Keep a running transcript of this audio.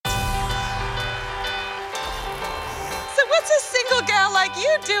What's a single girl like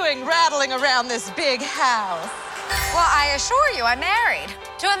you doing rattling around this big house? Well, I assure you, I'm married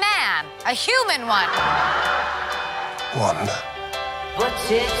to a man, a human one. Wanda. What's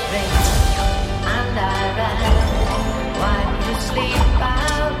it rain? And I ran. Why would you sleep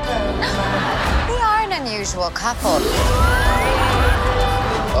out the night? We are an unusual couple.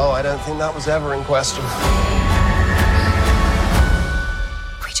 Oh, I don't think that was ever in question.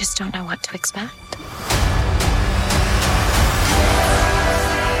 We just don't know what to expect.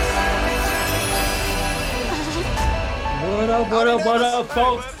 What up,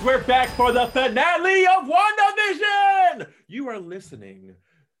 folks? We're back for the finale of WandaVision! You are listening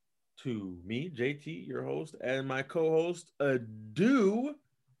to me, JT, your host, and my co-host, Adu,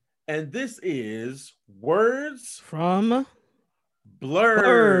 and this is Words from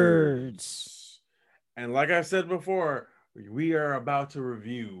Blurs. And like I said before, we are about to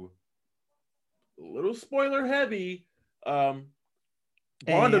review a little spoiler heavy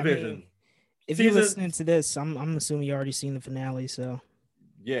WandaVision. If you're listening to this, I'm assuming you already seen the finale. So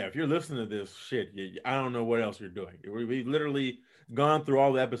yeah, if you're listening to this shit, I don't know what else you're doing. We've literally gone through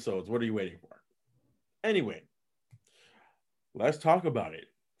all the episodes. What are you waiting for? Anyway, let's talk about it.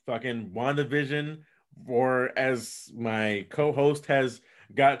 Fucking WandaVision, or as my co-host has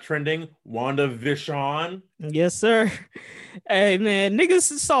got trending, WandaVision. Yes, sir. Hey man,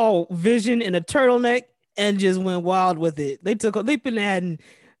 niggas saw Vision in a turtleneck and just went wild with it. They've been adding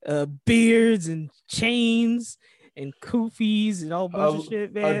beards and chains and koofies and all bunch of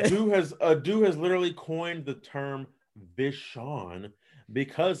shit, man. Adu has literally coined the term Vishon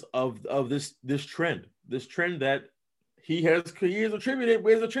because of this trend that he has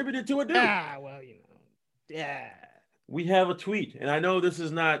attributed to Adu. Well, you know, yeah. We have a tweet, and I know this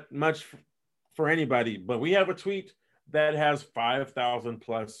is not much for anybody, but we have a tweet that has 5,000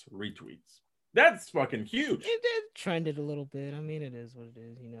 plus retweets. That's fucking huge. It trended a little bit. I mean, it is what it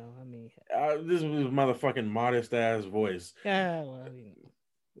is, you know. I mean, this was motherfucking modest ass voice. Yeah, well, you know.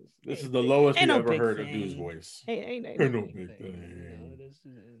 This is the lowest we've ever heard of Dude's voice. Ain't no big thing.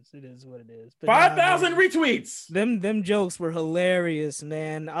 It is what it is. 5,000 retweets. Them jokes were hilarious,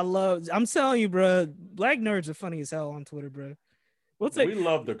 man. I'm telling you, bro. Black nerds are funny as hell on Twitter, bro. We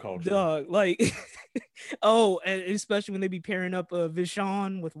love the culture, dog. Like, oh, and especially when they be pairing up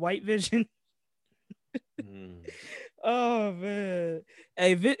Vision with White Vision. Oh man,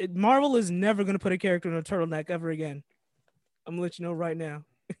 hey, Marvel is never gonna put a character in a turtleneck ever again. I'm gonna let you know right now.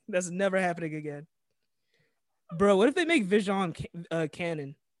 That's never happening again, bro. What if they make Vision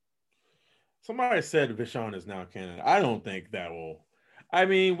canon? Somebody said Vision is now canon. I don't think that will. I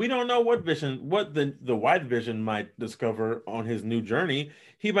mean, we don't know what the White Vision might discover on his new journey.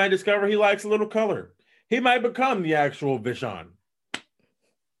 He might discover he likes a little color. He might become the actual Vision.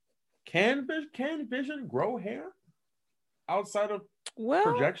 Can Vision grow hair outside of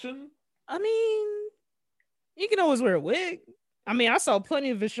projection? I mean, you can always wear a wig. I mean, I saw plenty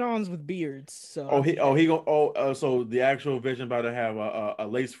of Visions with beards. So so the actual Vision about to have a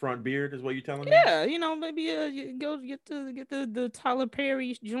lace front beard is what you're telling me? Yeah, you know, maybe you go get the Tyler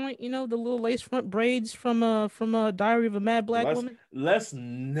Perry joint, you know, the little lace front braids from Diary of a Mad Black Woman. Let's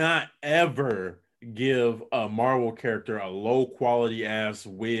not ever give a Marvel character a low quality ass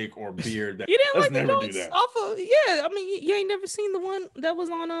wig or beard. You didn't like the never do joints that. off of, yeah. I mean, you ain't never seen the one that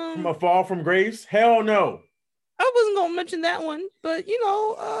was on From A Fall from Grace? Hell no. I wasn't gonna mention that one, but you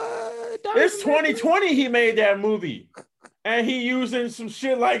know, it's 2020. He made that movie, and he using some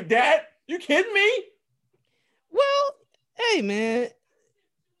shit like that. You kidding me? Well, hey man.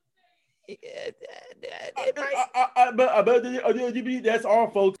 That's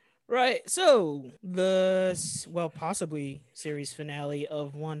all, folks. Right. So possibly series finale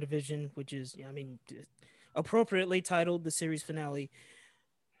of WandaVision, which is, I mean, appropriately titled the series finale.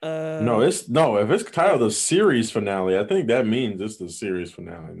 If it's titled the series finale, I think that means it's the series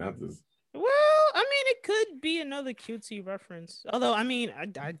finale, not this. Well, I mean, it could be another cutesy reference. Although, I mean, I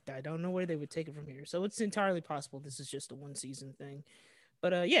don't know where they would take it from here. So it's entirely possible this is just a one season thing.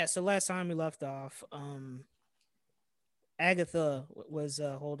 But yeah, so last time we left off, Agatha was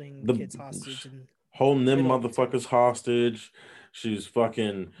holding the kids hostage and holding them motherfuckers hostage. She's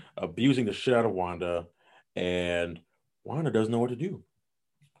fucking abusing the shit out of Wanda, and Wanda doesn't know what to do.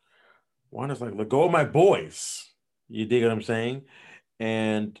 Wanda's like, let go of my boys. You dig what I'm saying?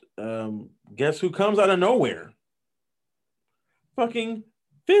 And guess who comes out of nowhere? Fucking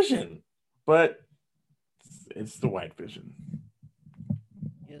Vision. But it's the White Vision.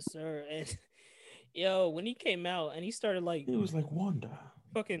 Yes, sir. And yo, when he came out and he started like, it was like Wanda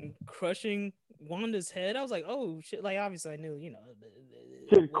fucking crushing Wanda's head. I was like, oh shit! Like obviously I knew, you know,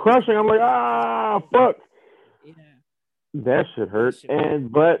 shit crushing. I'm like, fuck. Yeah. That shit hurt. shit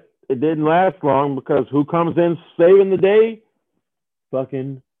hurt. But it didn't last long because who comes in saving the day?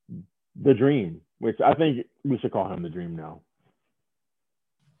 Fucking the Dream, which I think we should call him the Dream now.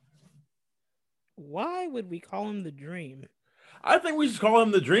 Why would we call him the Dream? I think we should call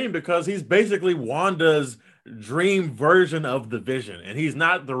him the Dream because he's basically Wanda's dream version of the Vision, and he's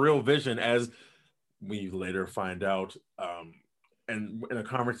not the real Vision, as we later find out, and in a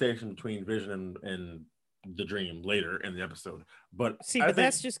conversation between Vision and the Dream later in the episode. But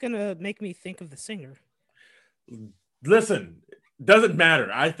that's just gonna make me think of the singer. Listen, doesn't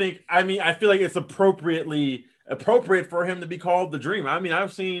matter. I feel like it's appropriate for him to be called the Dream. I mean,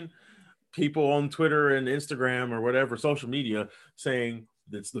 I've seen people on Twitter and Instagram or whatever social media saying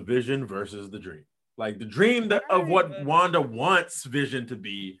it's the Vision versus the Dream, like the dream of what Wanda wants Vision to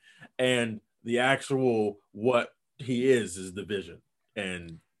be, and the actual what he is the Vision.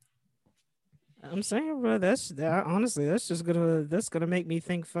 And I'm saying, bro, honestly, that's gonna make me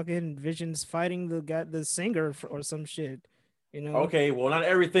think fucking Vision's fighting the singer or some shit. You know? Okay, well, not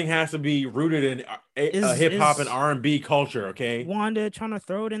everything has to be rooted in hip hop and R&B culture. Okay, Wanda trying to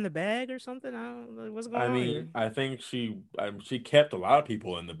throw it in the bag or something. What's going on here? I think she kept a lot of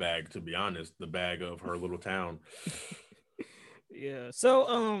people in the bag. To be honest, the bag of her little town. Yeah.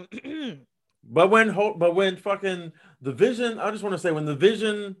 So but when fucking the Vision, I just want to say, when the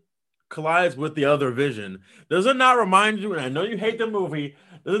Vision collides with the other Vision, does it not remind you? And I know you hate the movie.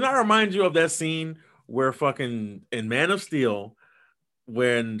 Does it not remind you of that scene where fucking in Man of Steel,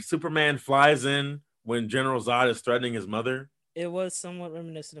 when Superman flies in when General Zod is threatening his mother? It was somewhat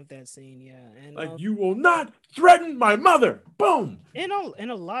reminiscent of that scene, yeah. And like, you will not threaten my mother. Boom. In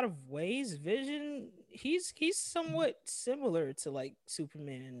a lot of ways, Vision, he's somewhat similar to like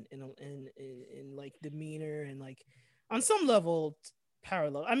Superman in like demeanor and like on some level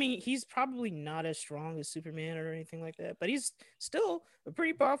parallel. I mean, he's probably not as strong as Superman or anything like that, but he's still a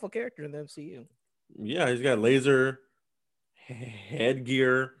pretty powerful character in the MCU. Yeah, he's got laser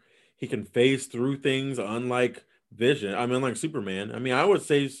headgear. He can phase through things, unlike Vision. I mean, like Superman. I mean, I would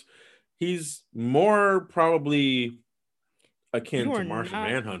say he's more probably akin to Martian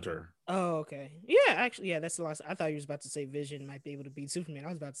Manhunter. Oh, okay. Yeah, actually, yeah, that's the last. I thought you was about to say Vision might be able to beat Superman. I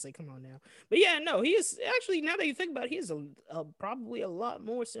was about to say, come on now. But yeah, no, he is actually, now that you think about it, he is probably a lot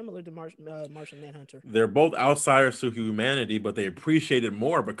more similar to Martian Manhunter. They're both outsiders to humanity, but they appreciate it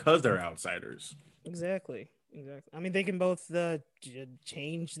more because they're outsiders. Exactly. I mean, they can both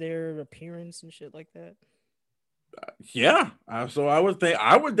change their appearance and shit like that. Yeah. So I would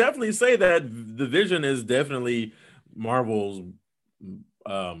definitely say that the Vision is definitely Marvel's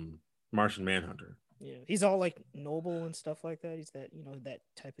Martian Manhunter. Yeah, he's all like noble and stuff like that. He's that that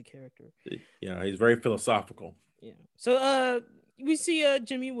type of character. Yeah, he's very philosophical. Yeah. So we see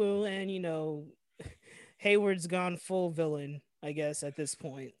Jimmy Woo, and Hayward's gone full villain, I guess, at this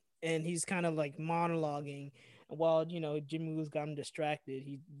point. And he's kind of like monologuing while, Jimmy Woo's gotten distracted.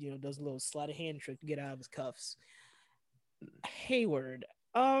 He, does a little sleight of hand trick to get out of his cuffs. Hayward,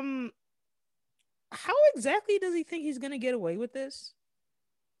 how exactly does he think he's going to get away with this?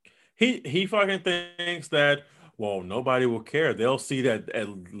 He fucking thinks that, well, nobody will care. They'll see that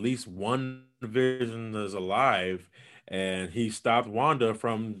at least one Vision is alive, and he stopped Wanda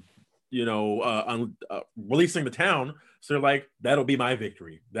from, releasing the town. So they're like, that'll be my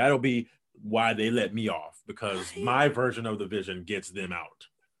victory. That'll be why they let me off, because my version of the Vision gets them out.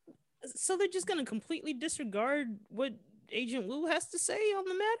 So they're just going to completely disregard what Agent Woo has to say on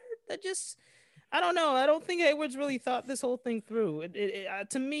the matter? I don't know. I don't think Edwards really thought this whole thing through.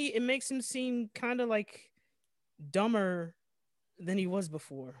 To me, it makes him seem kind of like dumber than he was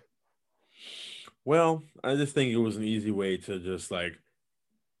before. Well, I just think it was an easy way to just like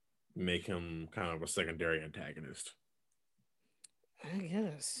make him kind of a secondary antagonist. I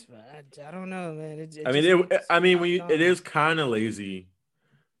guess, but I don't know, man. It is kind of lazy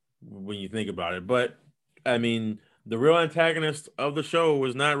when you think about it, but I mean, the real antagonist of the show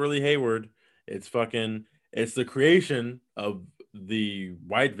was not really Hayward. It's the creation of the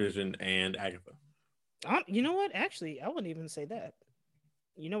White Vision and Agatha. You know what? Actually, I wouldn't even say that.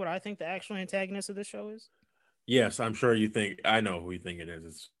 You know what I think the actual antagonist of the show is? Yes, I'm sure you think. I know who you think it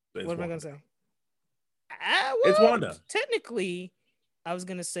is. It's what am I going to say? It's Wanda. Technically, I was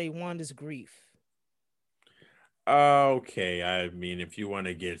going to say Wanda's grief. Okay, I mean, if you want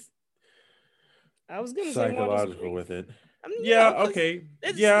to get I was going to say psychological with it. I mean, yeah, okay.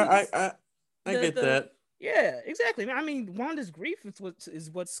 I get that. Yeah, exactly. I mean, Wanda's grief is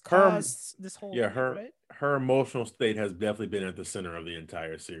what's caused this whole thing, right? Her emotional state has definitely been at the center of the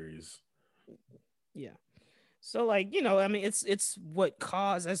entire series. Yeah. So like, you know, I mean, it's what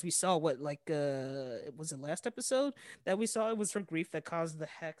caused, as we saw, what like was it last episode that we saw? It was her grief that caused the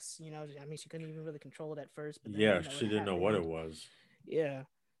hex. You know, I mean, she couldn't even really control it at first, but then, Yeah, you know, she it didn't know what it happened. was. Yeah.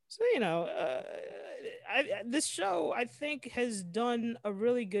 So, you know, this show, I think, has done a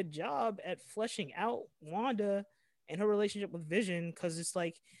really good job at fleshing out Wanda and her relationship with Vision. Because it's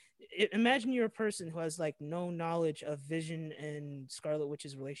like, imagine you're a person who has like no knowledge of Vision and Scarlet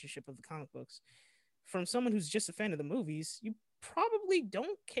Witch's relationship of the comic books. From someone who's just a fan of the movies, you probably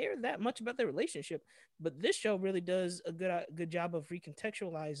don't care that much about their relationship. But this show really does a good job of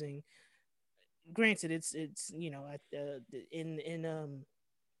recontextualizing. Granted, it's you know, in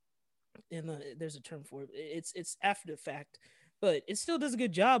the there's a term for it. It's after the fact, but it still does a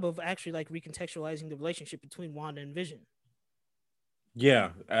good job of actually like recontextualizing the relationship between Wanda and Vision.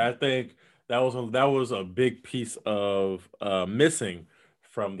 Yeah, I think that was a big piece of missing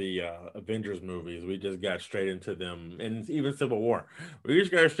from the Avengers movies. We just got straight into them, and even Civil War. We just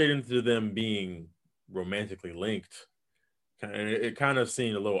got straight into them being romantically linked. And it kind of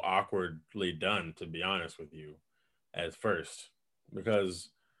seemed a little awkwardly done, to be honest with you, at first, because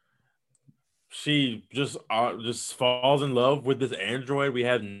she just falls in love with this android. We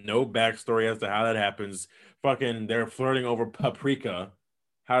have no backstory as to how that happens. Fucking, they're flirting over paprika.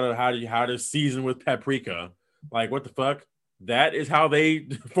 How to season with paprika? Like, what the fuck? That is how they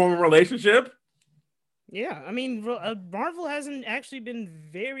form a relationship. Yeah, I mean, Marvel hasn't actually been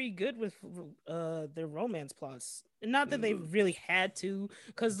very good with their romance plots. Not that they really had to,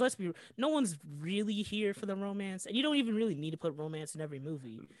 because no one's really here for the romance, and you don't even really need to put romance in every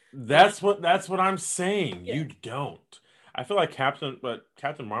movie. That's what I'm saying. Yeah. You don't. I feel like Captain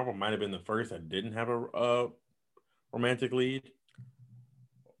Marvel might have been the first that didn't have a romantic lead,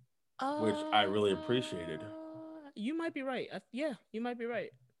 which I really appreciated. You might be right. Yeah, you might be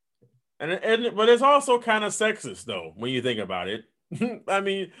right. But it's also kind of sexist though when you think about it. I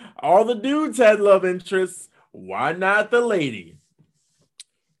mean, all the dudes had love interests. Why not the lady?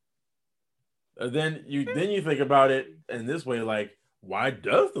 Then you think about it in this way, like, why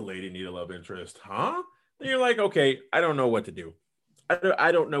does the lady need a love interest? Huh? Then you're like, okay, I don't know what to do.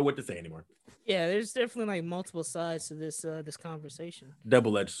 I don't know what to say anymore. Yeah, there's definitely like multiple sides to this conversation.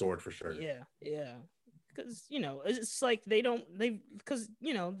 Double-edged sword for sure. Yeah. Because you know, it's like because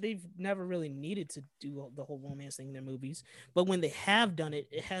you know they've never really needed to do the whole romance thing in their movies, but when they have done it,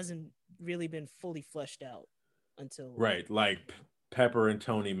 it hasn't really been fully fleshed out until right. Like Pepper and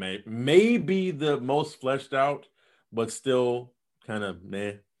Tony may be the most fleshed out, but still kind of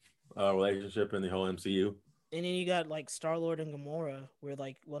meh relationship in the whole MCU. And then you got like Star-Lord and Gamora, where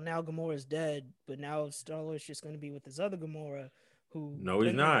like, well, now Gamora's dead, but now Star-Lord's just going to be with this other Gamora. Who no,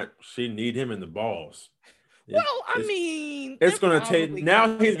 he's not. She need him in the balls. Well, I mean, it's gonna take.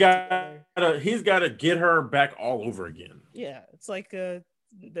 Now he's got to get her back all over again. Yeah, it's like the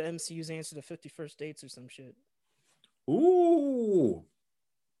MCU's answer to 51st Dates or some shit. Ooh,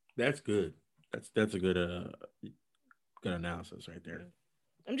 that's good. That's a good good analysis right there.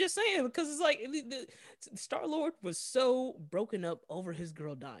 I'm just saying, because it's like Star-Lord was so broken up over his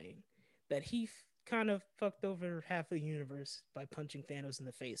girl dying that he kind of fucked over half the universe by punching Thanos in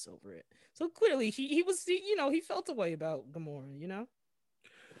the face over it. So clearly he felt a way about Gamora, you know?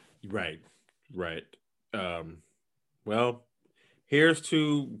 Right. Well, here's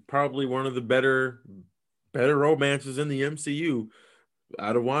to probably one of the better romances in the MCU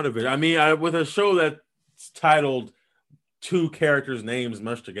out of WandaVision. I mean, with a show that's titled two characters' names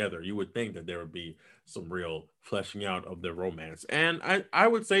mushed together, you would think that there would be some real fleshing out of their romance. And I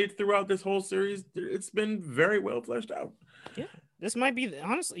would say throughout this whole series, it's been very well fleshed out. Yeah, this might be,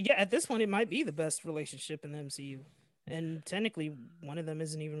 honestly, at this point, it might be the best relationship in the MCU. And technically, one of them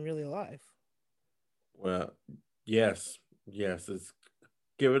isn't even really alive. Well, yes. It's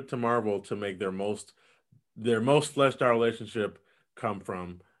give it to Marvel to make their most fleshed out relationship come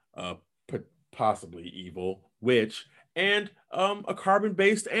from possibly evil witch and a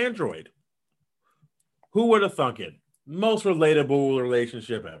carbon-based android. Who would have thunk it? Most relatable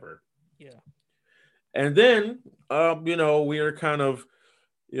relationship ever. Yeah. And then, we are kind of,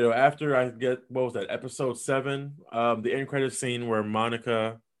 after I get, what was that, episode 7, the end credit scene where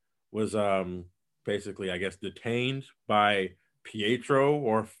Monica was basically, I guess, detained by Pietro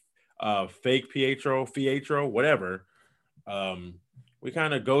or fake Pietro, whatever. We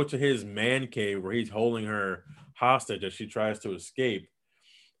kind of go to his man cave where he's holding her hostage as she tries to escape.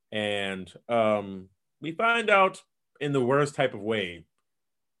 And we find out in the worst type of way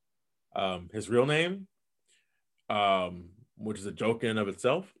his real name, which is a joke in and of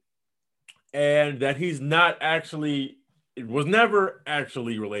itself, and that he's not actually, it was never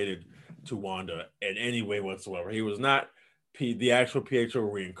actually related to Wanda in any way whatsoever. He was not the actual Pietro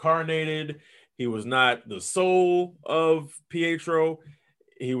reincarnated. He was not the soul of Pietro.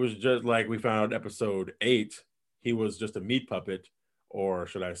 He was just like we found out in episode 8. He was just a meat puppet, or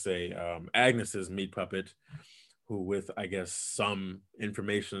should I say, Agnes's meat puppet, who, with I guess some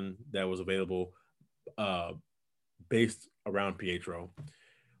information that was available, based around Pietro.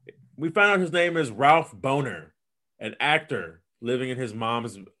 We found out his name is Ralph Boner, an actor living in his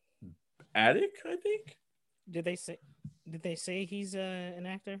mom's attic, I think. Did they say he's an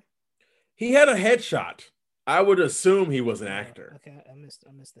actor? He had a headshot. I would assume he was an actor. Okay, I missed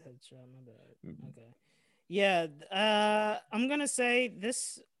the headshot. My bad. Okay. Yeah, I'm gonna say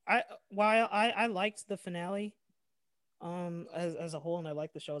this. While I liked the finale, as a whole, and I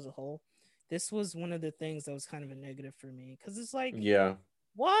liked the show as a whole, this was one of the things that was kind of a negative for me, because it's like, yeah,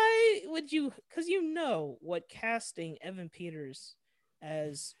 why would you? Because you know what casting Evan Peters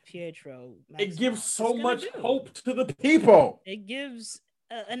as Pietro, it gives so much hope to the people. It gives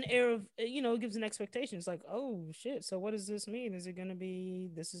an air of, it gives an expectation. It's like, oh shit, so what does this mean? Is it going to be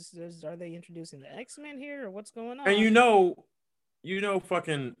are they introducing the X-Men here, or what's going on? And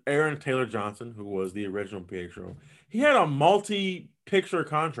fucking Aaron Taylor Johnson, who was the original Pietro, he had a multi-picture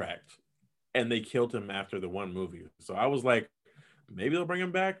contract, and they killed him after the one movie. So I was like, maybe they'll bring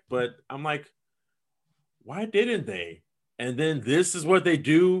him back, but I'm like, why didn't they? And then this is what they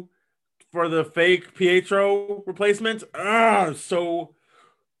do for the fake Pietro replacement.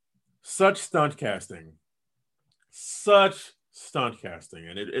 Such stunt casting,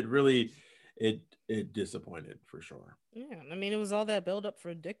 and it really disappointed for sure. Yeah, I mean, it was all that build up for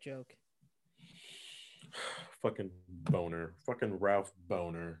a dick joke. Fucking Ralph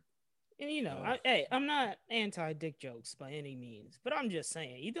Boner. And I'm not anti dick jokes by any means, but I'm just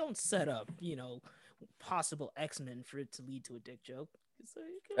saying, you don't set up possible X-Men for it to lead to a dick joke.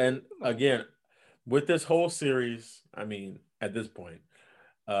 And again, with this whole series, I mean, at this point,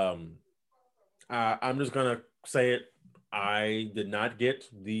 I'm just gonna say it. I did not get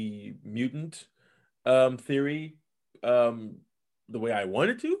the mutant theory the way I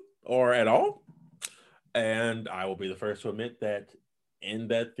wanted to, or at all. And I will be the first to admit that in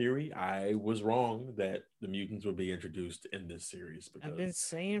that theory, I was wrong that the mutants would be introduced in this series. Because I've been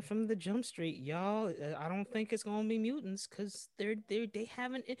saying from the jump street, y'all, I don't think it's gonna be mutants, because they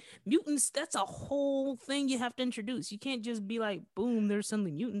haven't mutants. That's a whole thing you have to introduce. You can't just be like, boom, there's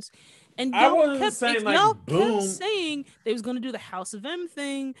suddenly mutants. And y'all kept saying they was gonna do the House of M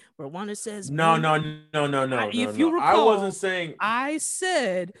thing, where Wanda says, no. If you recall, I wasn't saying. I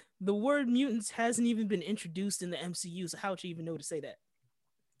said the word mutants hasn't even been introduced in the MCU, so how would you even know to say that?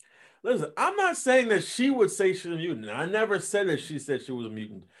 Listen, I'm not saying that she would say she's a mutant. I never said that she said she was a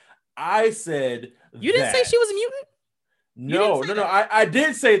mutant. I said you didn't say she was a mutant. No. I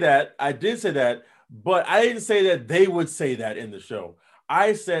did say that. But I didn't say that they would say that in the show.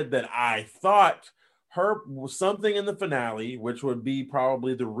 I said that I thought her was something in the finale, which would be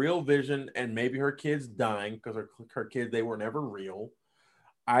probably the real Vision and maybe her kids dying, because her kids, they were never real.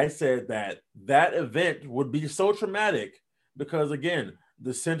 I said that event would be so traumatic because, again,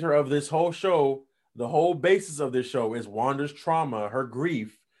 the center of this whole show, the whole basis of this show is Wanda's trauma, her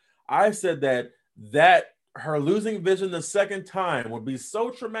grief. I said that her losing Vision the second time would be so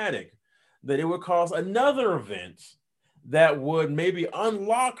traumatic that it would cause another event that would maybe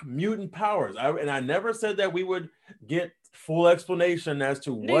unlock mutant powers. I never said that we would get full explanation as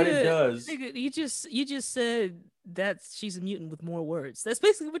to what it does. Nigga, you just said that she's a mutant with more words. That's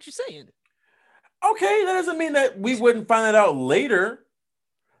basically what you're saying. Okay, that doesn't mean that we wouldn't find that out later.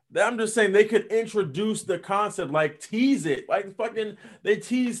 I'm just saying they could introduce the concept, like tease it, like fucking they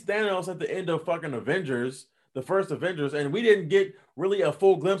teased Thanos at the end of fucking Avengers, the first Avengers, and we didn't get really a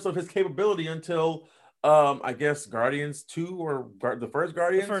full glimpse of his capability until I guess Guardians 2 or the first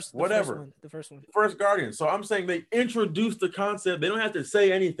Guardians, the first Guardians. So I'm saying they introduced the concept. They don't have to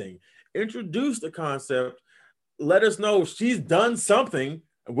say anything. Introduce the concept. Let us know she's done something.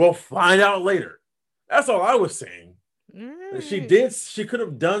 And we'll find out later. That's all I was saying. She could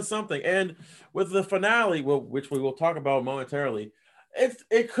have done something. And with the finale, which we will talk about momentarily,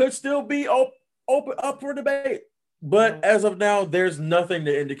 it could still be open up for debate. But as of now, there's nothing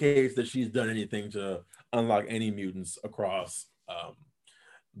that indicates that she's done anything to unlock any mutants across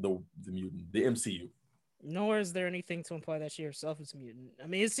the MCU. Nor is there anything to imply that she herself is a mutant. I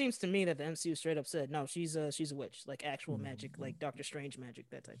mean, it seems to me that the MCU straight up said, no, she's a witch, like actual magic, like Doctor Strange magic,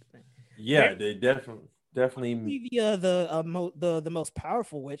 that type of thing. Yeah, they definitely the most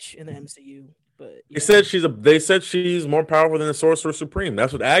powerful witch in the MCU. But they said she's more powerful than the Sorcerer Supreme.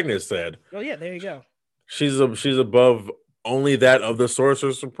 That's what Agnes said. Oh yeah, there you go. She's above only that of the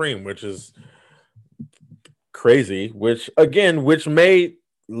Sorcerer Supreme, which is crazy. Which may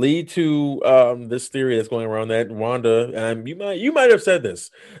lead to this theory that's going around that Wanda, and you might have said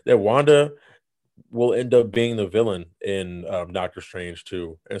this, that Wanda will end up being the villain in Doctor Strange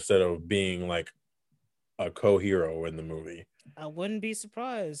 2 instead of being like a co-hero in the movie. I wouldn't be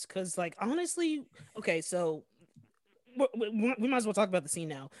surprised because, like, honestly, okay, so we might as well talk about the scene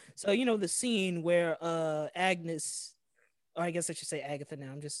now. So, you know, the scene where Agnes, or I guess I should say Agatha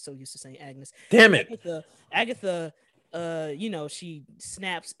now. I'm just so used to saying Agnes. Damn it. Agatha, you know, she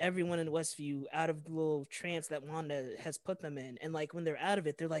snaps everyone in Westview out of the little trance that Wanda has put them in. And, like, when they're out of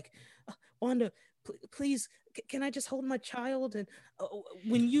it, they're like, Wanda, please, can I just hold my child? And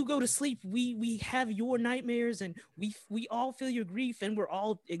when you go to sleep, we have your nightmares, and we all feel your grief, and we're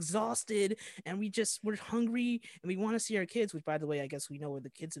all exhausted, and we're hungry, and we want to see our kids. Which, by the way, I guess we know where the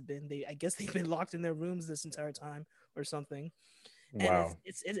kids have been. I guess they've been locked in their rooms this entire time or something. Wow.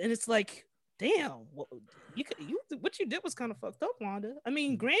 And it's like, damn, what you did was kind of fucked up, Wanda. I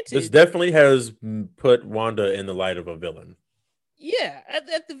mean, granted, this definitely has put Wanda in the light of a villain. Yeah,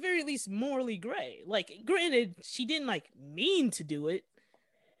 at the very least, morally gray. Like, granted, she didn't like mean to do it,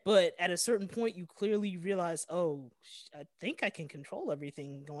 but at a certain point, you clearly realize, oh, I think I can control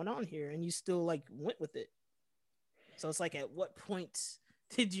everything going on here, and you still like went with it. So it's like, at what point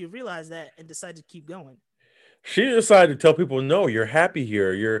did you realize that and decide to keep going? She decided to tell people, no, you're happy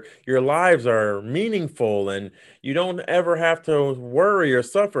here. Your lives are meaningful, and you don't ever have to worry or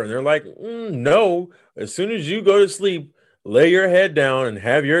suffer. And they're like, no. As soon as you go to sleep, lay your head down and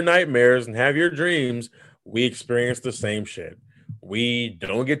have your nightmares and have your dreams, we experience the same shit. We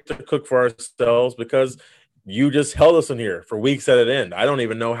don't get to cook for ourselves because you just held us in here for weeks at an end. I don't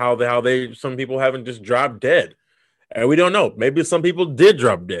even know how some people haven't just dropped dead. And we don't know. Maybe some people did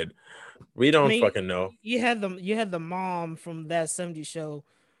drop dead. We don't fucking know. You had the mom from That 70s Show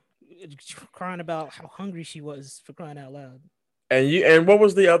crying about how hungry she was, for crying out loud. And what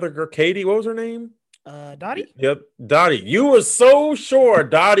was the other girl? Katie, what was her name? Dottie? Yep, Dottie. You were so sure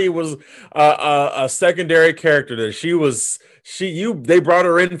Dottie was a secondary character, that they brought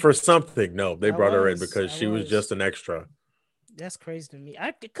her in for something. No, they brought her in because she was just an extra. That's crazy to me.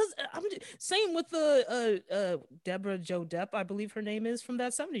 Because I'm same with the Deborah Jo Depp, I believe her name is, from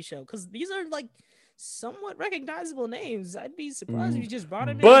That 70s Show. Because these are like somewhat recognizable names. I'd be surprised if you just brought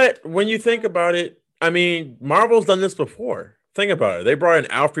him in. But when you think about it, I mean, Marvel's done this before. Think about it. They brought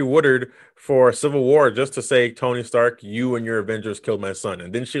in Alfre Woodard for Civil War just to say, Tony Stark, you and your Avengers killed my son.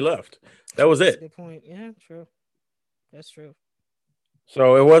 And then she left. That was it. Good point. Yeah, true. That's true.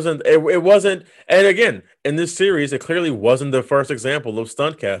 So it wasn't, and again, in this series, it clearly wasn't the first example of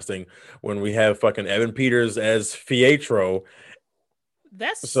stunt casting when we have fucking Evan Peters as Pietro.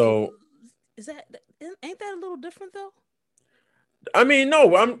 Ain't that a little different though? I mean,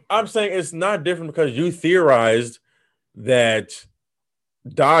 no, I'm saying it's not different because you theorized that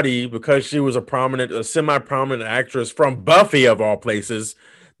Dottie, because she was a semi-prominent actress from Buffy of all places,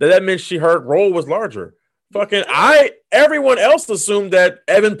 that meant her role was larger. Fucking everyone else assumed that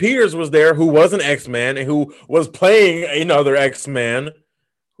Evan Peters was there, who was an X-Man and who was playing another X-Man,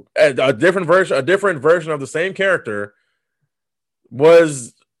 a different version of the same character.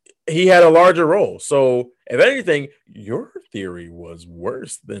 He had a larger role. So if anything, your theory was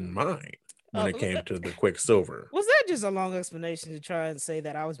worse than mine when it came to the Quicksilver. Was that just a long explanation to try and say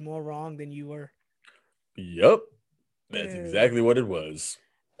that I was more wrong than you were? Yep. That's exactly what it was.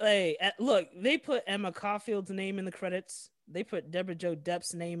 Hey, look, they put Emma Caulfield's name in the credits. They put Deborah Jo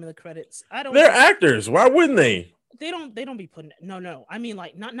Depp's name in the credits. They're actors. Why wouldn't they? They don't be putting no. I mean,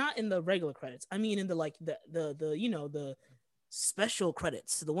 like, not in the regular credits. I mean in the like the you know, the special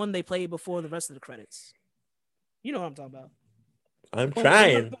credits, the one they play before the rest of the credits. You know what I'm talking about. I'm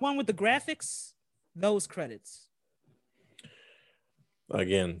trying. The one with the graphics, those credits.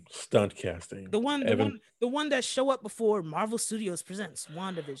 Again, stunt casting. The one that show up before Marvel Studios presents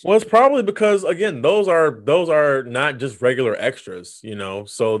WandaVision. Well, it's probably because, again, those are not just regular extras, you know.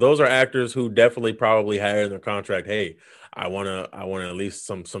 So those are actors who definitely probably had in their contract, hey, I want at least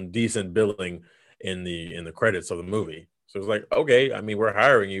some decent billing in the credits of the movie. So it's like, okay, I mean, we're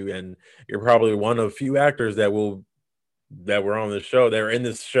hiring you, and you're probably one of few actors that were on this show, that are in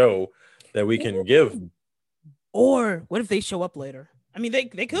this show, that we can give. Or what if they show up later? I mean, they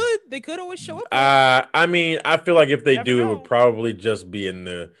could always show up. I mean, I feel like if they do, it would probably just be in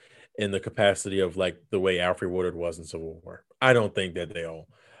the capacity of like the way Alfre Woodard was in Civil War. I don't think that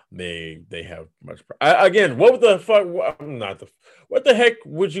they have much. Again, what the fuck? What the heck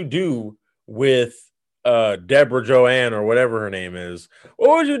would you do with Deborah Joanne or whatever her name is?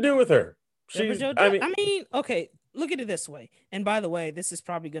 What would you do with her? I mean, okay. look at it this way. And by the way, this is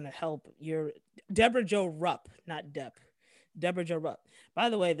probably going to help your Deborah Jo Rupp, not Depp. Deborah Jo Rupp. By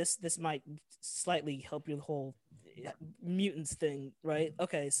the way, this might slightly help your whole mutants thing, right?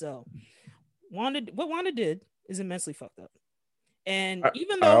 Okay, so what Wanda did is immensely fucked up. And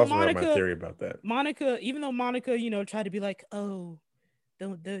even I though also have my theory about that. even though Monica, tried to be like, oh,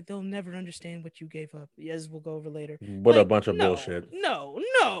 they'll never understand what you gave up, as we'll go over later. What a bunch of bullshit. No.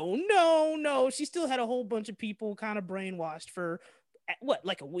 She still had a whole bunch of people kind of brainwashed for what,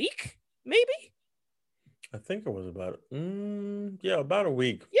 like a week, maybe? I think it was about about a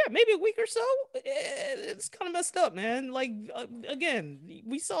week. Yeah, maybe a week or so. It's kind of messed up, man. Like again,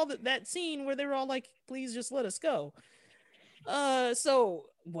 we saw that scene where they were all like, please just let us go. So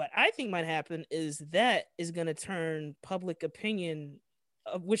what I think might happen is that is going to turn public opinion,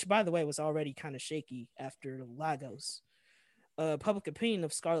 which by the way was already kind of shaky after Lagos, public opinion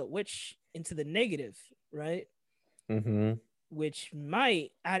of Scarlet Witch into the negative, right? Mm-hmm. Which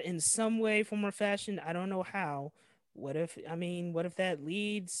might, in some way, form or fashion, I don't know how. What if that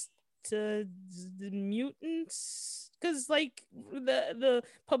leads to the mutants? Because like the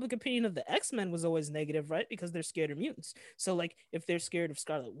public opinion of the X-Men was always negative, right? Because they're scared of mutants. So like if they're scared of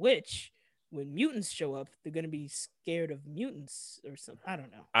Scarlet Witch, when mutants show up, they're gonna be scared of mutants or something. I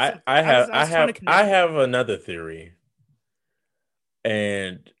don't know. I have another theory.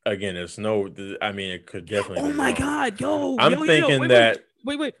 And again, it could definitely. Oh my God, I'm thinking that.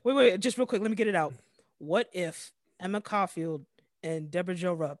 Wait, just real quick, let me get it out. What if Emma Caulfield and Deborah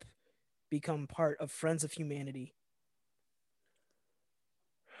Jo Rupp become part of Friends of Humanity?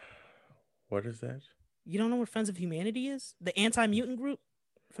 What is that? You don't know what Friends of Humanity is? The anti-mutant group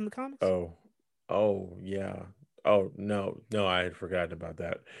from the comics? Oh yeah. Oh no, I had forgotten about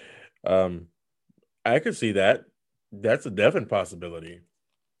that. I could see that. That's a definite possibility.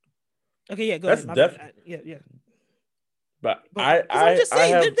 Okay, yeah, go ahead. Yeah. But I'm just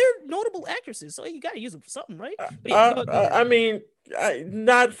saying they're notable actresses, so you got to use them for something, right?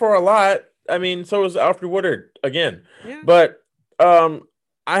 Not for a lot. So is Alfred Woodard again. Yeah. But I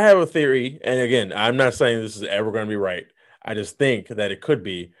have a theory, and again, I'm not saying this is ever going to be right. I just think that it could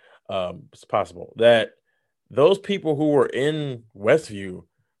be. It's possible that those people who were in Westview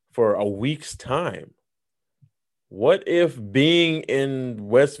for a week's time. What if being in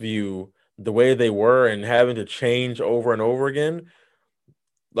Westview the way they were and having to change over and over again,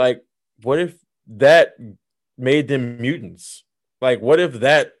 like, what if that made them mutants? Like, what if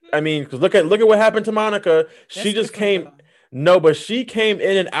that? Because look at what happened to Monica. She just came. No, but she came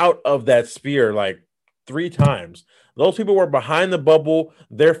in and out of that sphere like 3 times. Those people were behind the bubble.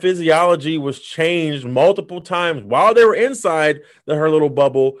 Their physiology was changed multiple times while they were inside her little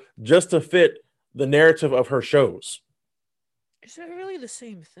bubble just to fit the narrative of her shows. Is that really the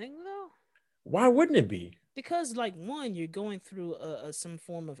same thing though? Why wouldn't it be? Because like one, you're going through some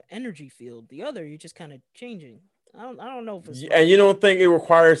form of energy field. The other, you're just kind of changing. I don't know if it's and you don't think it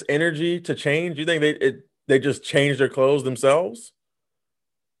requires energy to change? You think they just change their clothes themselves?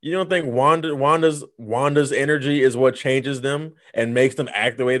 You don't think Wanda's energy is what changes them and makes them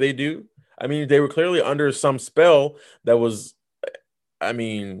act the way they do? They were clearly under some spell that was,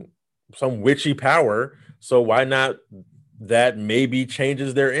 some witchy power. So why not that maybe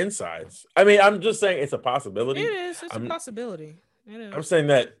changes their insides? I'm just saying it's a possibility. It is. It's a possibility. It is. I'm saying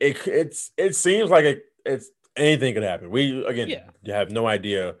that it seems like it's anything could happen. You have no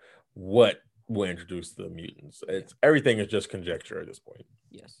idea what will introduce the mutants. Everything is just conjecture at this point.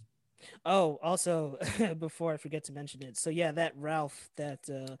 Yes. Oh, also, before I forget to mention it. So yeah, that Ralph that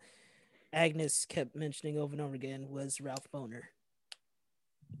Agnes kept mentioning over and over again was Ralph Boner.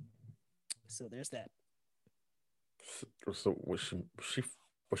 So there's that. So was she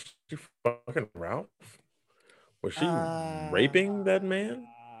fucking Ralph? Was she raping that man?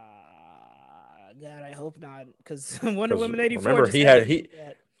 God, I hope not. Because Wonder Woman 84. Remember,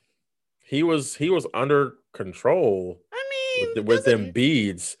 he was under control. With them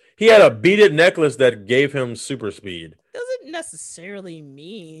beads. He had a beaded necklace that gave him super speed. Doesn't necessarily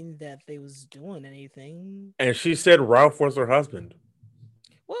mean that they was doing anything. And she said Ralph was her husband.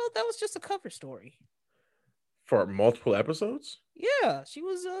 Well, that was just a cover story. For multiple episodes? Yeah, she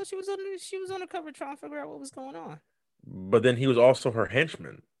was on the cover trying to figure out what was going on. But then he was also her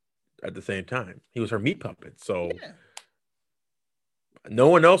henchman at the same time. He was her meat puppet. So no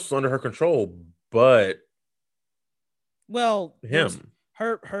one else was under her control but him.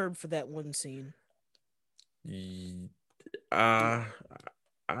 Herb for that one scene. I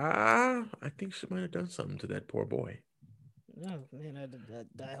think she might have done something to that poor boy. Oh man,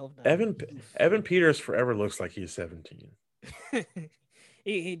 I hope not. Evan Peters forever looks like he's 17.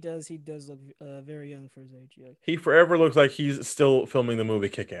 He does look very young for his age. Yeah. He forever looks like he's still filming the movie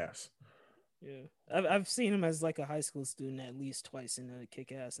Kick-Ass. Yeah, I've seen him as like a high school student at least twice in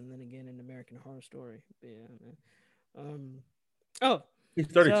Kick-Ass, and then again in American Horror Story. But yeah, man. Oh, He's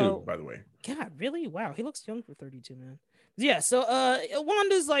 32, so, by the way. God, really? Wow, he looks young for 32, man. Yeah. So,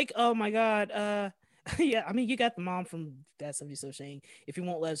 Wanda's like, oh my God, yeah. I mean, you got the mom from That 70 So saying, if you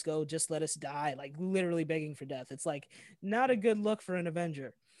won't let us go, just let us die. Like literally begging for death. It's like not a good look for an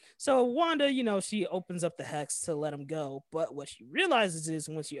Avenger. So Wanda, she opens up the hex to let him go. But what she realizes is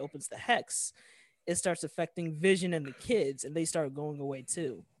when she opens the hex, it starts affecting Vision and the kids, and they start going away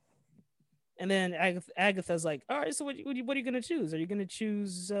too. And then Agatha's like, all right, so what are you going to choose? Are you going to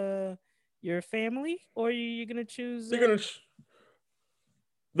choose your family, or are you going to choose They're gonna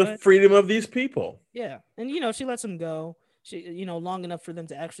the freedom of these people? Yeah. And, she lets them go, long enough for them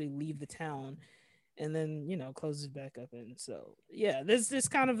to actually leave the town. And then closes back up, and so yeah, there's this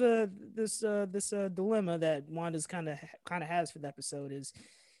kind of this dilemma that Wanda's kind of has for the episode is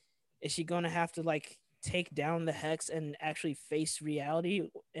she going to have to like take down the hex and actually face reality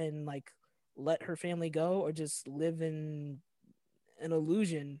and like let her family go, or just live in an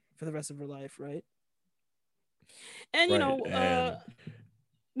illusion for the rest of her life, right? And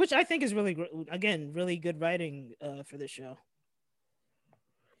which I think is really really good writing for this show.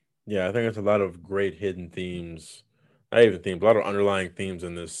 Yeah, I think it's a lot of great hidden themes. Not even themes, a lot of underlying themes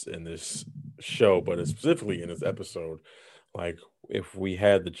in this show, but specifically in this episode. Like, if we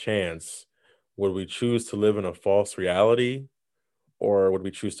had the chance, would we choose to live in a false reality, or would we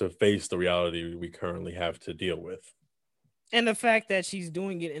choose to face the reality we currently have to deal with? And the fact that she's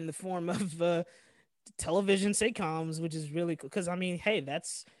doing it in the form of television sitcoms, which is really cool. Because I mean, hey,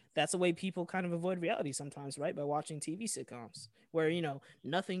 that's a way people kind of avoid reality sometimes, right? By watching TV sitcoms where,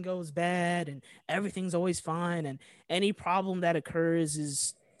 nothing goes bad and everything's always fine. And any problem that occurs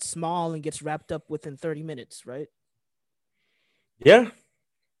is small and gets wrapped up within 30 minutes, right? Yeah.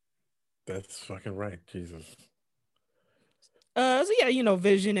 That's fucking right. Jesus. So yeah,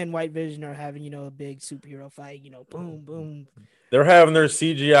 Vision and White Vision are having, a big superhero fight, boom, boom. They're having their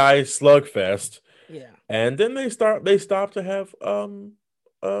CGI slugfest. Yeah. And then they stop to have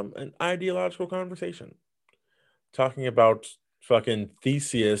an ideological conversation, talking about fucking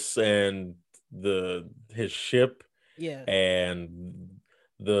Theseus and his ship, yeah, and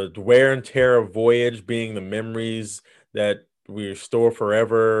the wear and tear of voyage being the memories that we store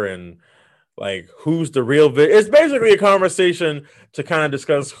forever, and like who's the real Vision. It's basically a conversation to kind of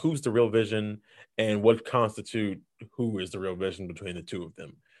discuss who's the real Vision and what constitute who is the real Vision between the two of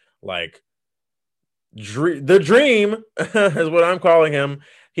them. Like the Dream is what I'm calling him.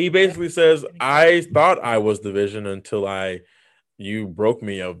 He basically says, I thought I was the Vision until you broke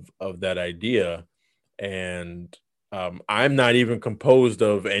me of that idea. And I'm not even composed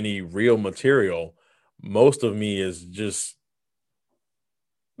of any real material. Most of me is just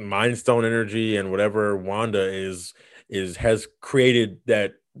Mind Stone energy and whatever Wanda has created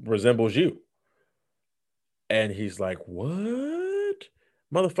that resembles you. And he's like, what?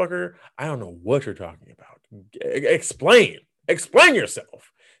 Motherfucker, I don't know what you're talking about. Explain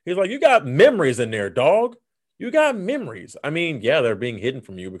yourself. He's like, you got memories in there, dog. You got memories. I mean, yeah, they're being hidden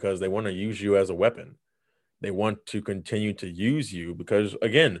from you because they want to use you as a weapon. They want to continue to use you because,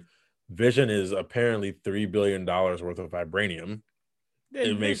 again, Vision is apparently $3 billion worth of vibranium.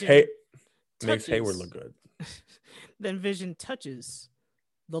 It makes Hayward look good. Then Vision touches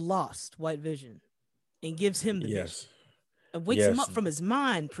the lost White Vision and gives him the Vision. And wakes him up from his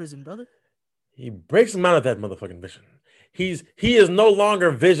mind prison, brother. He breaks him out of that motherfucking Vision. He is no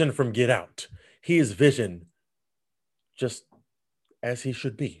longer Vision from Get Out. He is Vision just as he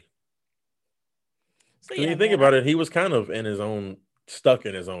should be. So when you think about it, he was kind of stuck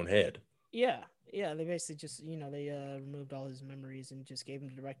in his own head. Yeah. Yeah, they basically just, they removed all his memories and just gave him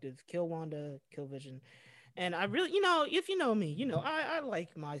the directive, kill Wanda, kill Vision. And I really, if you know me, I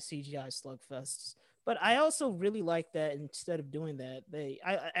like my CGI slugfests. But I also really like that instead of doing that,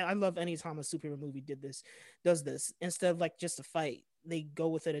 I love any time a superhero movie does this. Instead of like just a fight, they go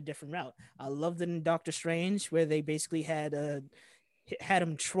with it a different route. I loved it in Doctor Strange where they basically had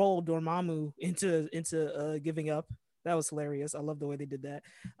him troll Dormammu into giving up. That was hilarious. I love the way they did that.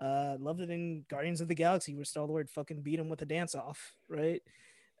 Loved it in Guardians of the Galaxy where Star-Lord fucking beat him with a dance off, right?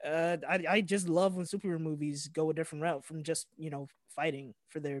 I just love when superhero movies go a different route from just, fighting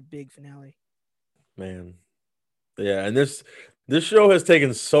for their big finale. Man. Yeah, and this show has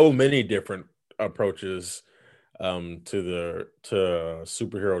taken so many different approaches to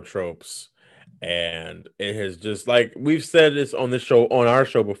superhero tropes, and it has just, like we've said this on our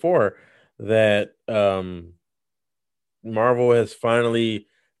show before, that Marvel has finally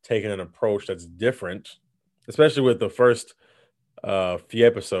taken an approach that's different, especially with the first few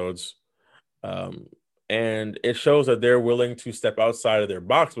episodes. And it shows that they're willing to step outside of their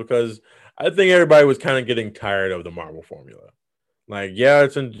box because I think everybody was kind of getting tired of the Marvel formula. Like,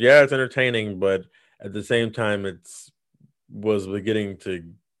 it's entertaining, but at the same time, was beginning to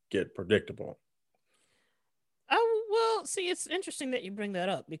get predictable. Well, see, it's interesting that you bring that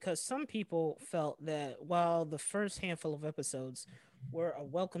up because some people felt that while the first handful of episodes were a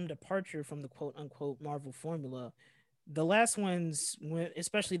welcome departure from the quote unquote Marvel formula, the last ones,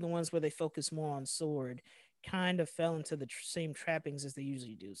 especially the ones where they focus more on Sword, kind of fell into the same trappings as they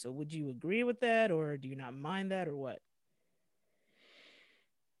usually do. So would you agree with that, or do you not mind that, or what?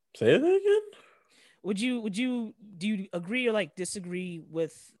 Say that again? Do you agree or like disagree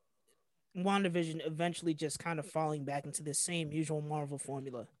with WandaVision eventually just kind of falling back into the same usual Marvel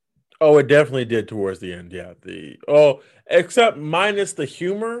formula? Oh, it definitely did towards the end. Yeah. Except minus the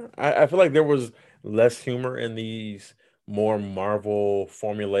humor. I feel like there was less humor in these more Marvel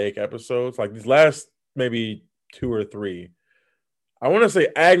formulaic episodes. Like these last maybe 2 or 3. I want to say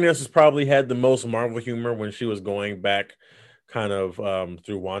Agnes has probably had the most Marvel humor when she was going back kind of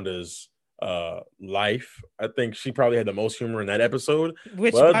through Wanda's life. I think she probably had the most humor in that episode.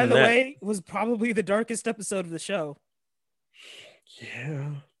 Which, by the way, was probably the darkest episode of the show.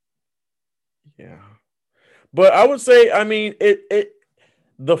 Yeah. But I would say, I mean,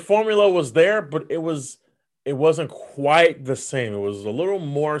 the formula was there, but it wasn't quite the same. It was a little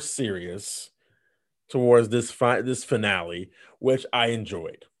more serious towards this finale, which I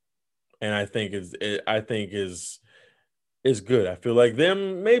enjoyed, and I think is good. I feel like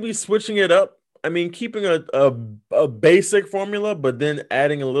them maybe switching it up. I mean, keeping a basic formula, but then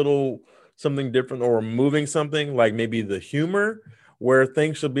adding a little something different or removing something like maybe the humor where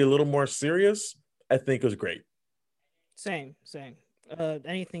things should be a little more serious, I think was great. Same.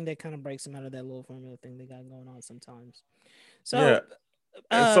 Anything that kind of breaks them out of that little formula thing they got going on sometimes. So,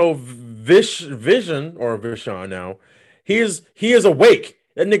 so Vision or Vishan now, he is awake.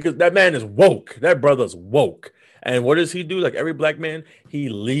 That man is woke. That brother's woke. And what does he do? Like every black man, he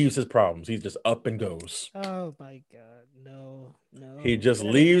leaves his problems. He's just up and goes. Oh my God, no. He just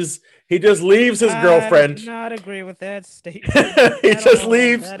leaves. He just leaves his girlfriend. I do not agree with that statement. He just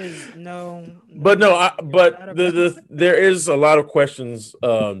leaves. That is no. But there is a lot of questions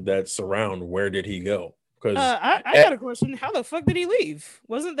that surround where did he go? Because I got a question. How the fuck did he leave?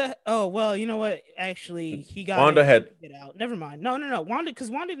 Wasn't that? Oh well, you know what? Actually, he got Wanda had get out. Never mind. No. Wanda, because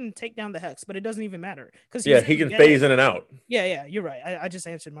Wanda didn't take down the Hex, but it doesn't even matter because he can phase in and out. Yeah, you're right. I just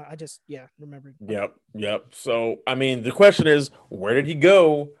answered remembered. Yep. So I mean, the question is, where did he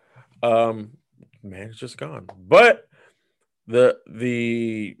go? Man, it's just gone. But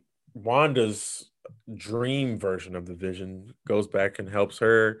the Wanda's dream version of the Vision goes back and helps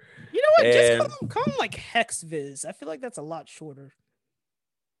her. You know what? Just call him like Hex Viz. I feel like that's a lot shorter.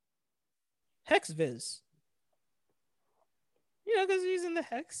 Hex Viz. You know, because he's in the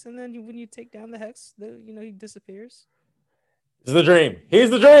Hex, and then when you take down the Hex, he disappears. It's the dream. He's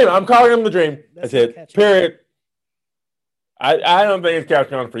the dream. I'm calling him the dream. That's it. Period. I don't think it's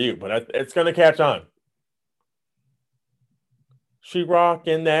catching on for you, but it's gonna catch on. She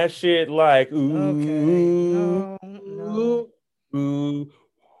rocking that shit like ooh. Okay. No. Ooh.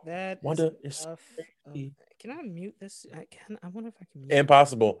 That Wanda is can I mute this? I wonder if I can mute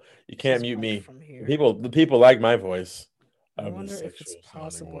Impossible. You can't mute me. From here. The people like my voice. I wonder if it's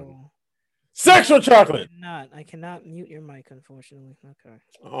possible. Sexual chocolate. I cannot mute your mic, unfortunately. Okay.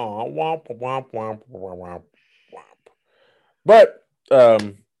 Oh, womp womp womp womp womp. But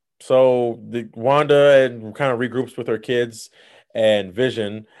so the Wanda and kind of regroups with her kids and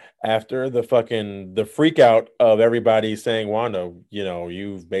Vision after the freak out of everybody saying, Wanda,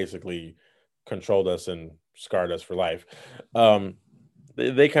 you've basically controlled us and scarred us for life.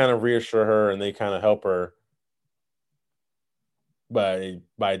 They kind of reassure her and they kind of help her by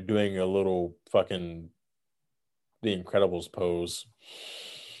doing a little fucking The Incredibles pose,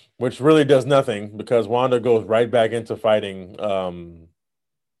 which really does nothing because Wanda goes right back into fighting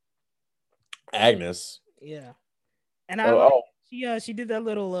Agnes. Yeah. And she did that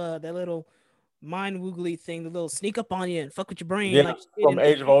little mind woogly thing, the little sneak up on you and fuck with your brain. Yeah, from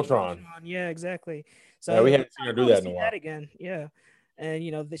Age of Ultron. Yeah, exactly. So we haven't seen her do that in a while. That again. Yeah.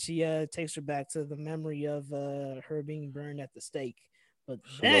 And that she takes her back to the memory of her being burned at the stake. But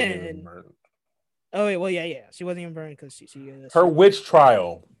then she wasn't even burned because she her witch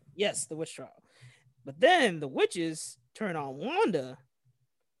trial. Yes, the witch trial. But then the witches turn on Wanda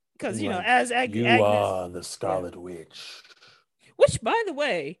because as Agnes, you are the Scarlet Witch. Which, by the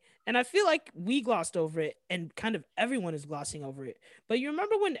way, And I feel like we glossed over it, and kind of everyone is glossing over it. But you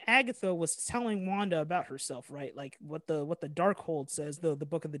remember when Agatha was telling Wanda about herself, right? Like what the Darkhold says, the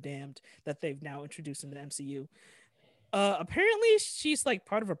Book of the Damned that they've now introduced in the MCU. Apparently she's like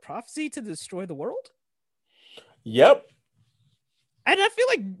part of a prophecy to destroy the world. Yep. And I feel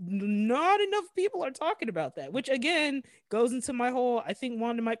like not enough people are talking about that, which again goes into my whole I think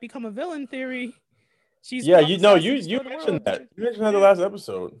Wanda might become a villain theory. She's You mentioned that. You mentioned that the last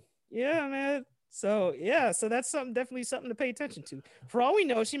episode. Yeah, man. So that's definitely something to pay attention to. For all we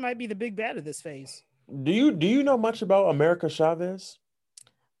know, she might be the big bad of this phase. Do you know much about America Chavez?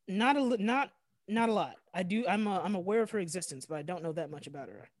 Not a lot. I do. I'm aware of her existence, but I don't know that much about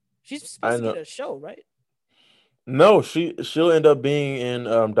her. She's supposed to get a show, right? No, she'll end up being in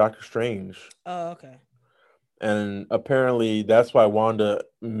Doctor Strange. Oh, okay. And apparently that's why Wanda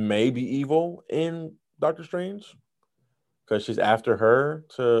may be evil in Doctor Strange, because she's after her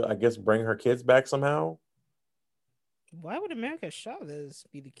to, I guess, bring her kids back somehow. Why would America Chavez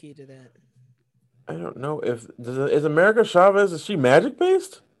be the key to that? I don't know. Is America Chavez, is she magic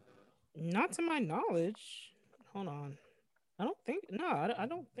based? Not to my knowledge. Hold on. I don't think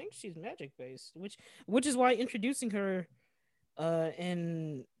she's magic based, which is why introducing her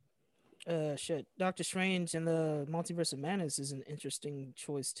in Doctor Strange and the Multiverse of Madness is an interesting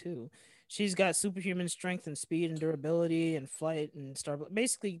choice too. She's got superhuman strength and speed and durability and flight and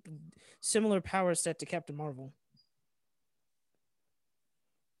basically similar power set to Captain Marvel.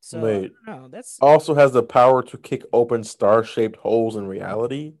 So wait, no, that's also has the power to kick open star-shaped holes in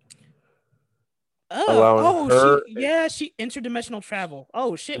reality. She interdimensional travel.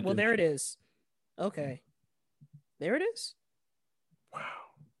 Oh shit! Well, there it is. Okay, there it is. Wow.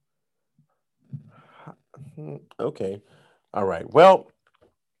 Okay. All right. Well.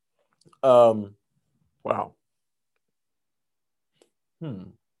 Wow. So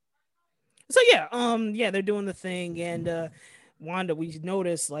they're doing the thing, and Wanda, we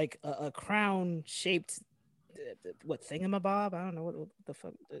noticed like a crown shaped. What thingamabob? I don't know what the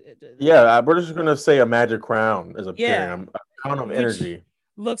fuck. We're just gonna say a magic crown is appearing. A crown of energy.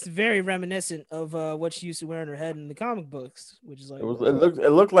 Looks very reminiscent of what she used to wear on her head in the comic books, which is like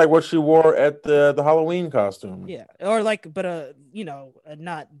it looked like what she wore at the Halloween costume. Yeah, or like, but a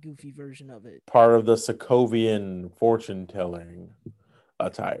not goofy version of it. Part of the Sokovian fortune telling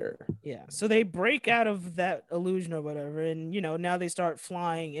attire. Yeah, so they break out of that illusion or whatever, and now they start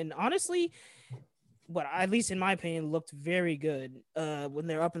flying. And honestly, what at least in my opinion looked very good when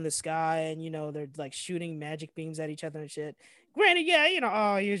they're up in the sky and they're like shooting magic beams at each other and shit. Granted,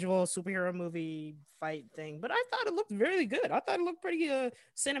 usual superhero movie fight thing, but I thought it looked really good. I thought it looked pretty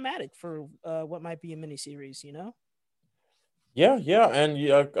cinematic for what might be a miniseries, Yeah, and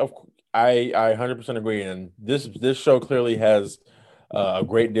I 100% agree. And this show clearly has a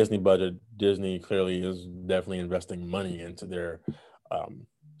great Disney budget. Disney clearly is definitely investing money into their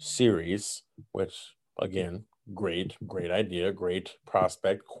series, which again, great idea, great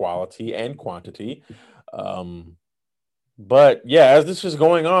prospect, quality and quantity. But yeah, as this is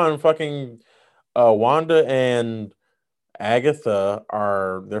going on, fucking Wanda and Agatha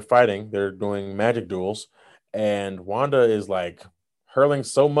they're fighting, they're doing magic duels, and Wanda is like hurling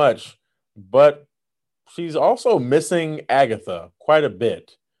so much, but she's also missing Agatha quite a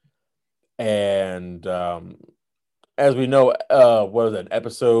bit. And as we know, what was that,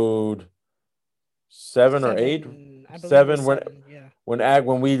 episode 7 or 8? 7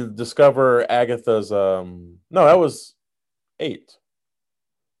 when we discover Agatha's no, that was 8.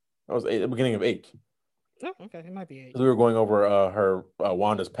 That was 8, the beginning of 8. Oh, okay, it might be 8. We were going over her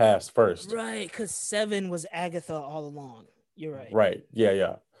Wanda's past first. Right, because 7 was Agatha all along. You're right. Right.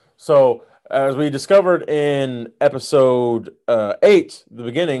 Yeah. So as we discovered in episode 8, the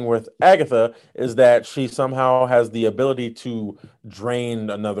beginning with Agatha, is that she somehow has the ability to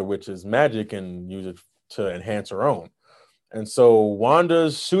drain another witch's magic and use it to enhance her own. And so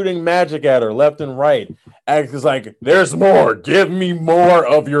Wanda's shooting magic at her left and right. Agatha's like, there's more. Give me more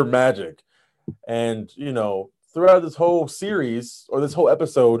of your magic. And, throughout this whole series or this whole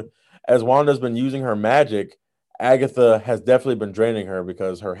episode, as Wanda's been using her magic, Agatha has definitely been draining her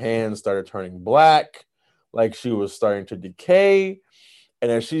because her hands started turning black, like she was starting to decay.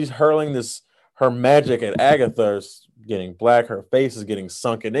 And as she's hurling her magic at Agatha is getting black, her face is getting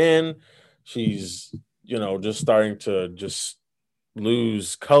sunken in. She's, just starting to just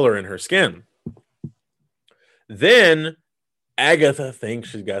lose color in her skin. Then Agatha thinks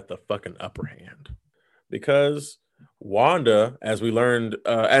she's got the fucking upper hand because Wanda, as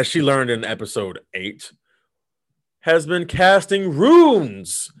she learned in episode 8, has been casting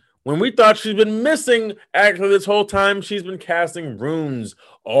runes When we thought she's been missing, actually, this whole time, she's been casting runes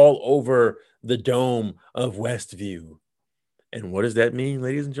all over the dome of Westview. And what does that mean,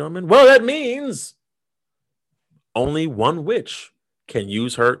 ladies and gentlemen? Well, that means only one witch can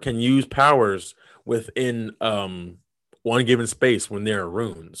use powers within one given space when there are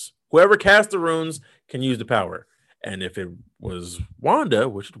runes. Whoever casts the runes can use the power. And if it was Wanda,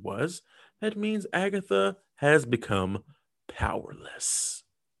 which it was, that means Agatha has become powerless.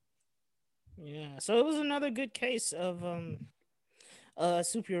 Yeah, so it was another good case of a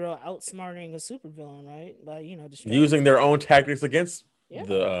superhero outsmarting a supervillain, right? By Using their own tactics against Yeah.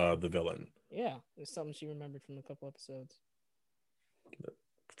 the villain Yeah, it's something she remembered from a couple episodes.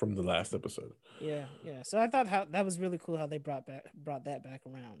 from the last episode. Yeah. So I thought that was really cool how they brought that back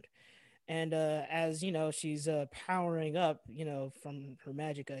around. And as she's powering up, from her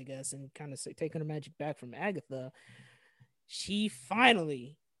magic, I guess, and kind of taking her magic back from Agatha, she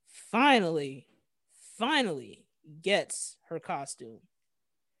finally gets her costume.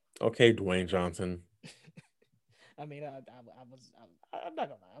 Okay, Dwayne Johnson. I mean, I'm not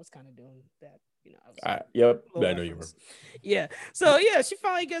gonna lie, I was kind of doing that. Yep, I know you were. Yeah. So yeah, she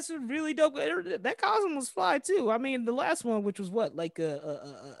finally gets a really dope. That costume was fly too. I mean, the last one, which was what, like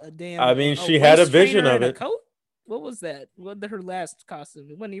a damn. I mean, she had a vision of it. Coat? What was that? What her last costume?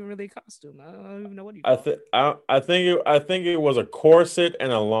 It wasn't even really a costume. I don't even know what you. I think it was a corset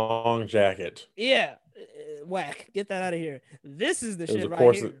and a long jacket. Yeah, whack. Get that out of here. This is the shit It was a right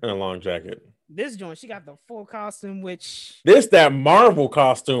corset here. and a long jacket. This joint, she got the full costume, which that Marvel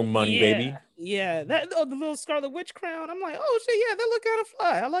costume money, baby. Yeah, the little Scarlet Witch crown. I'm like, oh shit, yeah, that look kind of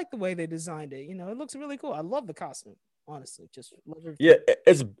fly. I like the way they designed it. It looks really cool. I love the costume, honestly. Just love her. Yeah,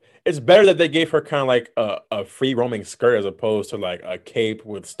 it's better that they gave her kind of like a free roaming skirt as opposed to like a cape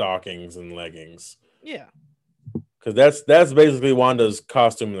with stockings and leggings. Yeah, because that's basically Wanda's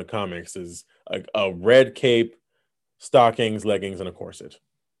costume in the comics is a red cape, stockings, leggings, and a corset.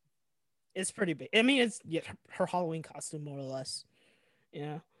 It's pretty big. I mean, it's her Halloween costume more or less.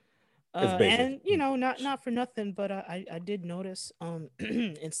 Yeah. It's basic. And not for nothing, but I did notice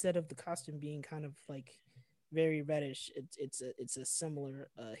instead of the costume being kind of like very reddish, it's a similar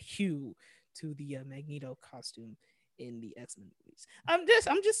hue to the Magneto costume in the X-Men movies. I'm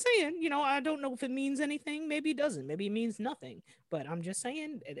just saying, I don't know if it means anything. Maybe it doesn't. Maybe it means nothing. But I'm just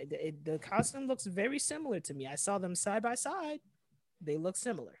saying the costume looks very similar to me. I saw them side by side. They look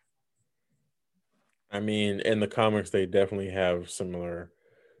similar. I mean, in the comics, they definitely have similar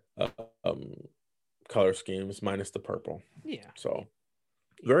color schemes, minus the purple. Yeah. So,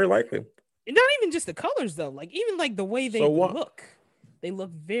 very likely. And not even just the colors, though. Like, even like the way they look. They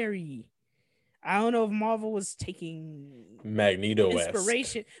look very... I don't know if Marvel was taking Magneto-esque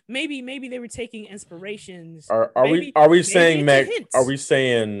inspiration. Maybe they were taking inspirations. Are we saying Are we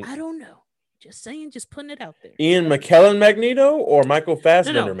saying? I don't know. Just saying. Just putting it out there. Ian McKellen Magneto or Michael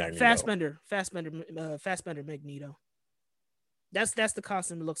Fassbender Magneto? Fassbender Magneto. That's the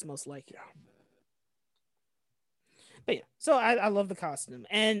costume it looks most like. Yeah. But yeah, so I love the costume.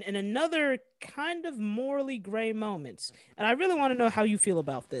 And in another kind of morally gray moments, and I really want to know how you feel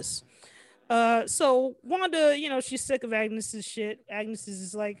about this. So Wanda, she's sick of Agnes's shit. Agnes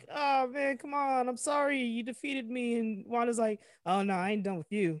is like, oh man, come on, I'm sorry, you defeated me. And Wanda's like, oh no, I ain't done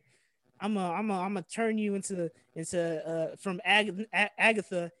with you. I'm gonna turn you into from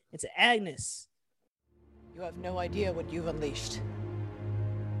Agatha into Agnes. You have no idea what you've unleashed.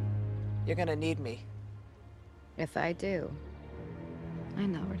 You're gonna need me. If I do, I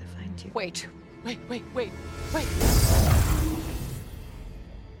know where to find you. Wait.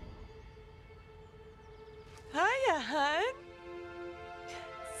 Hiya, hun.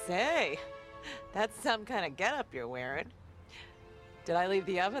 Say, that's some kind of getup you're wearing. Did I leave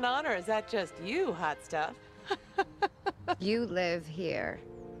the oven on, or is that just you, hot stuff? You live here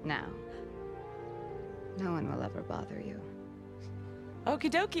now. No one will ever bother you.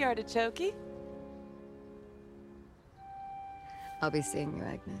 Okie dokie, artichoke. I'll be seeing you,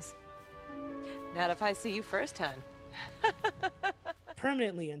 Agnes. Not if I see you first, hun.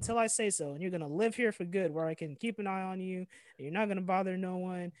 Permanently until I say so, and you're gonna live here for good, where I can keep an eye on you, and you're not gonna bother no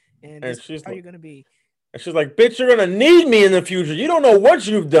one, and this is how you're gonna be. And she's like, bitch, you're gonna need me in the future. You don't know what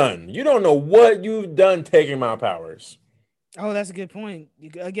you've done. You don't know what you've done taking my powers. Oh, that's a good point.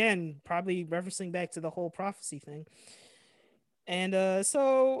 Again, probably referencing back to the whole prophecy thing. And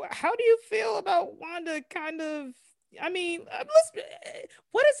so how do you feel about Wanda kind of, I mean,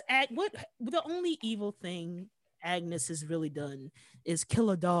 what the only evil thing Agnes has really done is kill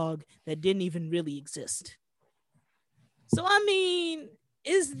a dog that didn't even really exist. So, I mean,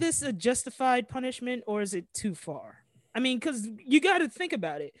 is this a justified punishment or is it too far? I mean, because you got to think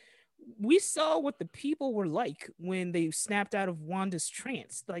about it. we saw what the people were like when they snapped out of Wanda's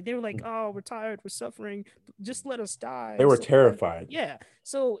trance. Like they were like, "Oh, we're tired, we're suffering. Just let us die." They were So, terrified. yeah.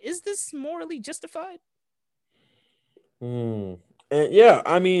 So is this morally justified? And yeah,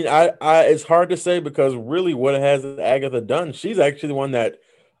 I mean, I it's hard to say because really, what has Agatha done? She's actually the one that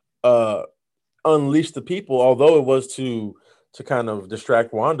unleashed the people. Although it was to kind of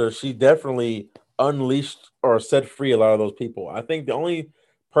distract Wanda, she definitely unleashed or set free a lot of those people. I think the only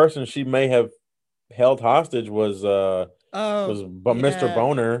person she may have held hostage was Oh, Mr. yeah.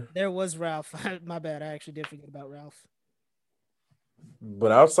 Boner. There was Ralph. My bad. I actually did forget about Ralph.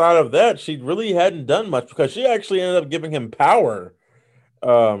 But outside of that, she really hadn't done much because she actually ended up giving him power.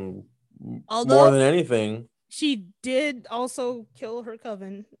 More Although than anything. she did also kill her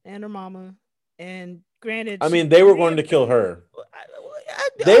coven and her mama. And granted, I she mean, they were may going to have kill been- her.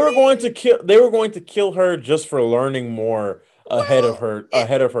 I They were mean, going to kill. They were going to kill her just for learning more ahead of Well,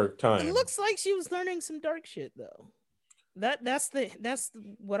 her time. It looks like she was learning some dark shit though. That's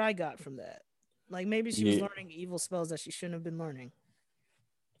what I got from that. Like maybe she was Yeah. learning evil spells that she shouldn't have been learning.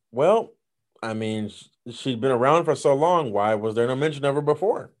 Well, I mean, she'd been around for so long. Why was there no mention of her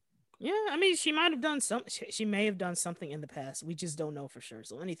before? Yeah, I mean, she might have done some. She may have done something in the past. We just don't know for sure.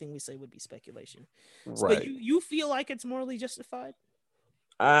 So anything we say would be speculation. So, Right. but you feel like it's morally justified?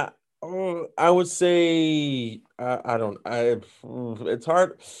 I would say I don't. It's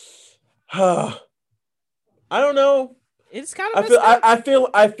hard. I don't know. It's kind of. I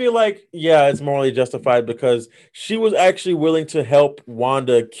feel like yeah, it's morally justified because she was actually willing to help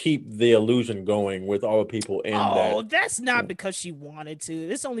Wanda keep the illusion going with all the people in that. Oh, that's not because she wanted to.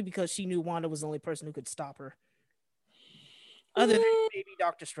 It's only because she knew Wanda was the only person who could stop her. Other than maybe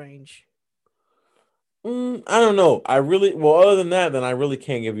Doctor Strange. I don't know. Other than that, then I really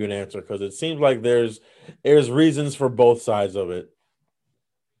can't give you an answer because it seems like there's reasons for both sides of it.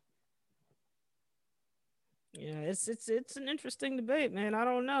 Yeah, it's an interesting debate, man. I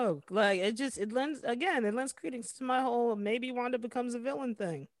don't know. Like it lends credence to my whole maybe Wanda becomes a villain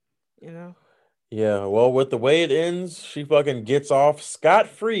thing. You know? Yeah, well, with the way it ends, she fucking gets off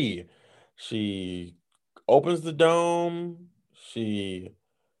scot-free. She opens the dome. She,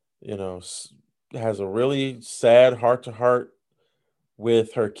 has a really sad heart-to-heart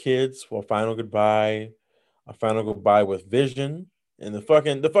with her kids. A final goodbye with Vision. And the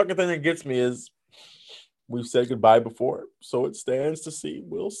fucking thing that gets me is we've said goodbye before, so it stands to see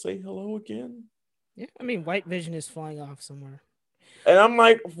we'll say hello again. Yeah, I mean, White Vision is flying off somewhere. And I'm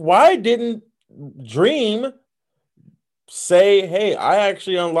like, why didn't Dream say, hey, I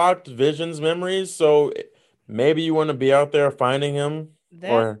actually unlocked Vision's memories, so maybe you want to be out there finding him?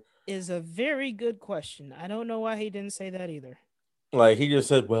 That is a very good question. I don't know why he didn't say that either. Like, he just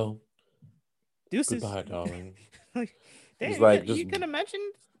said, well, deuces. goodbye, darling. Damn, He's like, you could have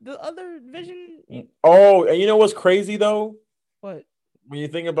mentioned the other Vision. Oh, and you know what's crazy, though? What? When you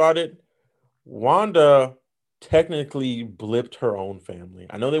think about it, Wanda technically blipped her own family.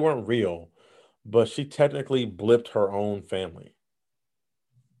 I know they weren't real, but she technically blipped her own family.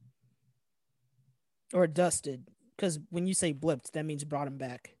 Or dusted. Because when you say blipped, that means brought him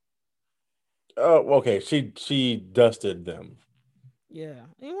back. Oh, okay. She dusted them. Yeah.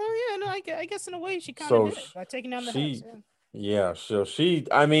 Well, yeah, no, I guess in a way she kind So of did it by taking down the she- house. Yeah, so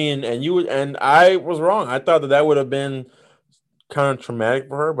I was wrong. I thought that would have been kind of traumatic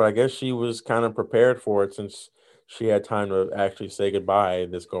for her, but I guess she was kind of prepared for it since she had time to actually say goodbye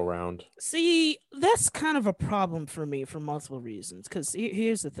this go round. See, that's kind of a problem for me for multiple reasons. Because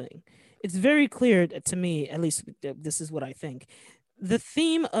here's the thing. It's very clear to me, at least this is what I think. The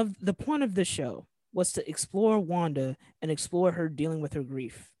point of the show was to explore Wanda and explore her dealing with her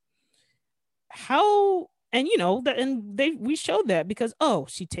grief. We showed that because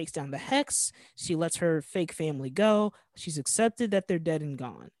she takes down the Hex, she lets her fake family go, she's accepted that they're dead and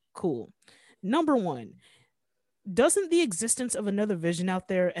gone. Cool. Number one, doesn't the existence of another Vision out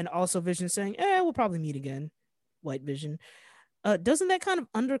there and also Vision saying, we'll probably meet again, White Vision, doesn't that kind of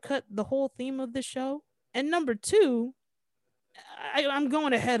undercut the whole theme of the show? And number two, I'm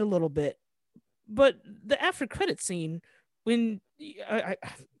going ahead a little bit, but the after credit scene when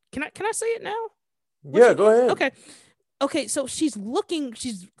can I say it now? Yeah, go ahead. Okay. So she's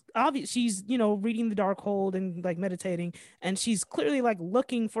obvious. She's reading the Darkhold and like meditating, and she's clearly like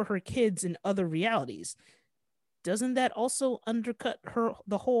looking for her kids in other realities. Doesn't that also undercut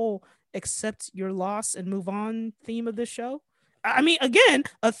the whole accept your loss and move on theme of this show? I mean, again,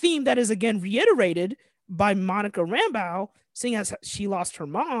 a theme that is again reiterated by Monica Rambeau, seeing as she lost her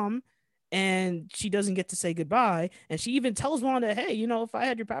mom and she doesn't get to say goodbye, and she even tells Wanda, "Hey, if I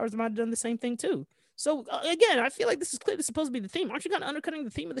had your powers, I might have done the same thing too." So again, I feel like this is clearly supposed to be the theme. Aren't you kind of undercutting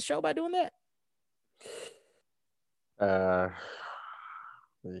the theme of the show by doing that?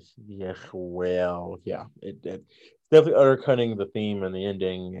 Yes, well, yeah, it's definitely undercutting the theme and the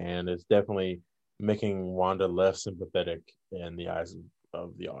ending, and it's definitely making Wanda less sympathetic in the eyes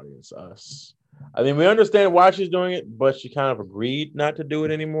of the audience. Us, I mean, we understand why she's doing it, but she kind of agreed not to do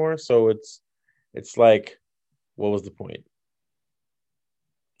it anymore. So it's like, what was the point?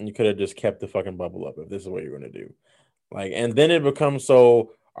 You could have just kept the fucking bubble up if this is what you're going to do. Like, and then it becomes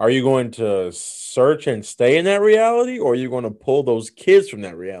so. Are you going to search and stay in that reality, or are you going to pull those kids from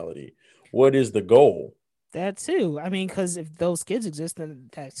that reality? What is the goal? That too. I mean, because if those kids exist, then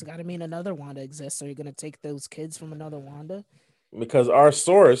that's got to mean another Wanda exists. So you're gonna take those kids from another Wanda? Because our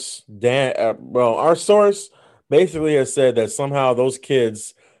source, our source basically has said that somehow those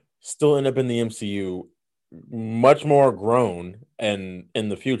kids still end up in the MCU, much more grown and in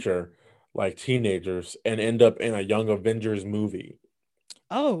the future, like teenagers, and end up in a Young Avengers movie.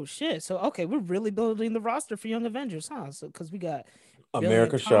 Oh shit! So okay, we're really building the roster for Young Avengers, huh? So because we got Billy and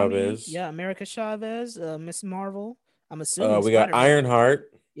America Tommy, Chavez. yeah, America Chavez, Miss Marvel. I'm assuming We got Spider-Man.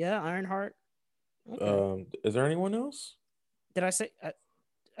 Ironheart. Yeah, Ironheart. Okay. Is there anyone else? Did I say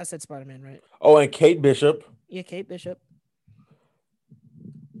I said Spider-Man, right? Oh, and Kate Bishop. Yeah, Kate Bishop.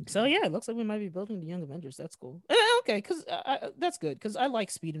 So yeah, it looks like we might be building the Young Avengers. That's cool. Okay, because that's good because I like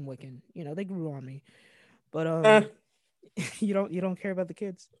Speed and Wiccan. You know, they grew on me. But you don't care about the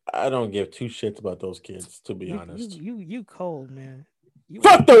kids. I don't give two shits about those kids, to be honest. You cold, man.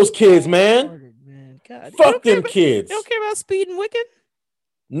 Fuck those kids, man. God, fuck them kids. You don't care about Speed and Wiccan?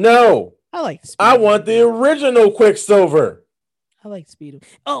 No. I like Speed. I want the original Quicksilver. I like Speed.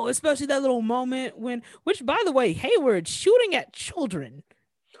 Oh, especially that little moment which by the way, Hayward shooting at children.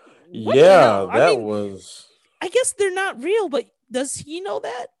 Yeah, that was. I guess they're not real, but does he know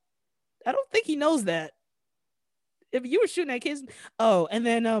that? I don't think he knows that. If you were shooting at kids, and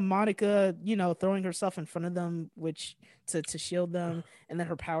then Monica, throwing herself in front of them, which to shield them, and then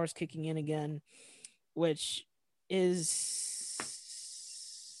her powers kicking in again, which is.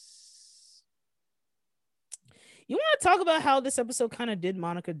 You want to talk about how this episode kind of did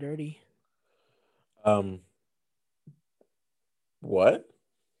Monica dirty? What?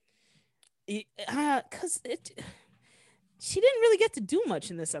 Because she didn't really get to do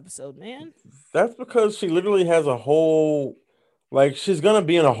much in this episode, man. That's because she literally has a whole, like, she's gonna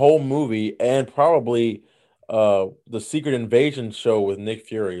be in a whole movie and probably the Secret Invasion show with Nick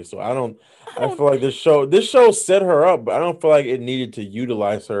Fury. So I feel like this show set her up, but I don't feel like it needed to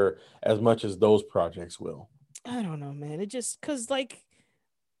utilize her as much as those projects will. I don't know, man. It just because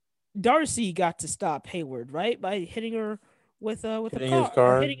Darcy got to stop Hayward, right, by hitting her with a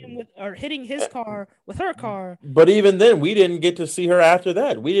car, or hitting his car with her car. But even then, we didn't get to see her after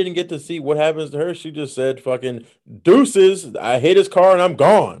that. We didn't get to see what happens to her. She just said, "Fucking deuces! I hit his car and I'm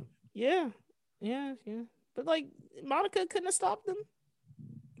gone." Yeah. But Monica couldn't have stopped them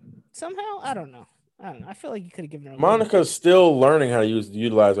somehow. I don't know. I feel like you could have given her. Monica's still learning how to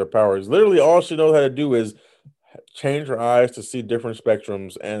utilize her powers. Literally, all she knows how to do is change her eyes to see different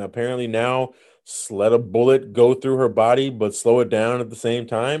spectrums, and apparently now let a bullet go through her body but slow it down at the same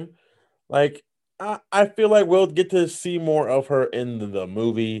time. Like, I feel like we'll get to see more of her in the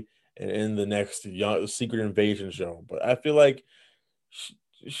movie and in the next Secret Invasion show, but I feel like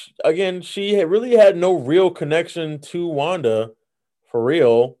she really had no real connection to Wanda for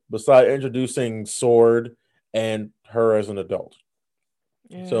real, besides introducing Sword and her as an adult.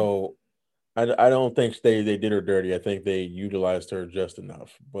 Yeah. So I don't think they did her dirty. I think they utilized her just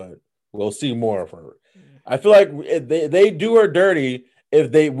enough, but we'll see more of her. Yeah. I feel like they do her dirty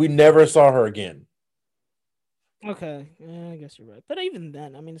if we never saw her again. Okay, yeah, I guess you're right. But even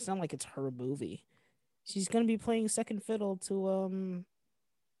then, I mean, it's not like it's her movie. She's gonna be playing second fiddle to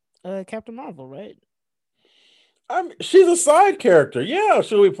Captain Marvel, right? She's a side character. Yeah,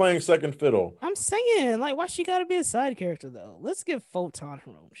 she'll be playing second fiddle. I'm saying, why she gotta be a side character though? Let's give Photon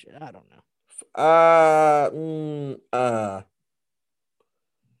her own shit. I don't know. I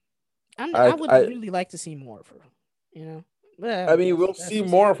would really like to see more of her. I mean, we'll see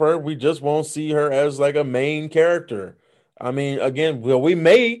more of her. We just won't see her as like a main character. I mean, again,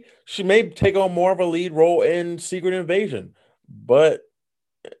 she may take on more of a lead role in Secret Invasion, but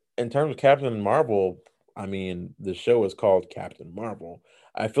in terms of Captain Marvel, I mean, the show is called Captain Marvel.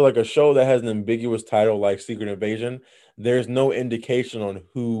 I feel like a show that has an ambiguous title like Secret Invasion, there's no indication on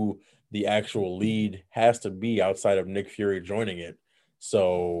who the actual lead has to be outside of Nick Fury joining it.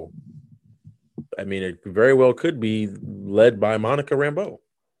 So, I mean, it very well could be led by Monica Rambeau.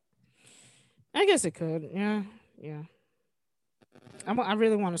 I guess it could. Yeah. I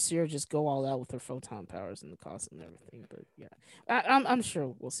really want to see her just go all out with her photon powers and the costume and everything. But yeah, I'm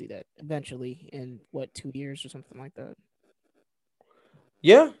sure we'll see that eventually in 2 years or something like that.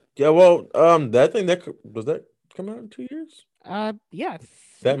 Yeah. Well, that thing does that come out in 2 years? Yeah.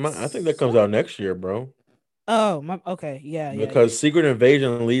 I think that comes out next year, bro. Oh, okay, yeah. Because Secret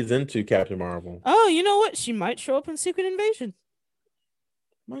Invasion leads into Captain Marvel. Oh, you know what? She might show up in Secret Invasion.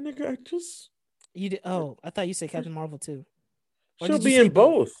 My nigga, You did. Oh, I thought you said Captain Marvel too. She'll be in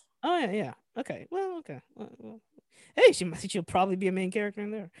both. Oh yeah. Okay. Well, okay. Well. Hey, she'll probably be a main character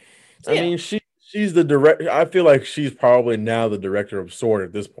in there. So, I mean, she's the director. I feel like she's probably now the director of S.W.O.R.D.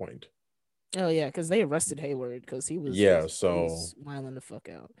 at this point. Oh yeah, because they arrested Hayward because he was wilding the fuck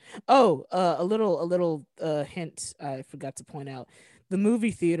out. Oh, a little hint I forgot to point out. The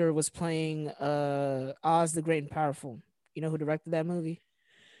movie theater was playing Oz the Great and Powerful. You know who directed that movie?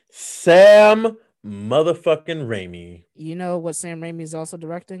 Sam motherfucking Raimi. You know what Sam Raimi is also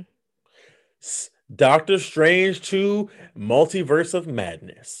directing? Doctor Strange 2 Multiverse of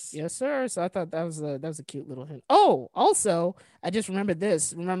Madness. Yes, sir. So I thought that was a cute little hint. Oh, also, I just remembered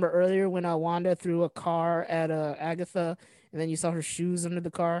this. Remember earlier when Wanda threw a car at Agatha, and then you saw her shoes under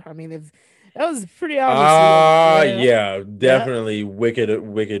the car? I mean, that was pretty obvious. Yeah, definitely yeah.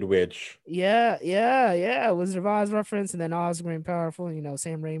 Wicked Witch. Yeah. It was a Oz reference, and then Oz Great and Powerful.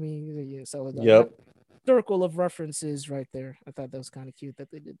 Sam Raimi. Yeah, so yep. Circle of references right there. I thought that was kind of cute that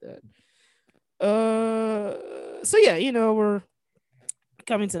they did that. So yeah, we're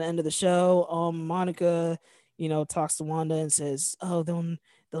coming to the end of the show. Monica, talks to Wanda and says, "Oh,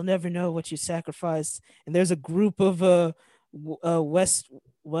 they'll never know what you sacrificed." And there's a group of West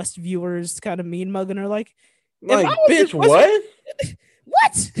viewers kind of mean mugging her, like bitch, what?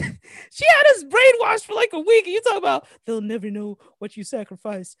 What? She had us brainwashed for like a week, and you talk about they'll never know what you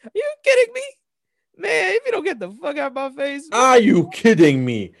sacrificed. Are you kidding me? Man, if you don't get the fuck out of my face. Are you kidding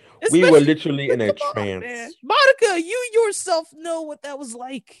me? We were literally in a trance. Man. Monica, you yourself know what that was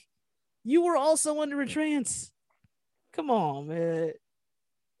like. You were also under a trance. Come on, man.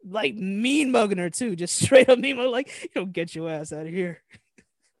 Like mean mugging her too. Just straight up mean mugging, like, you don't get your ass out of here.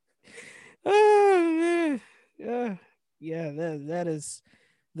 Oh, man. Yeah, that is...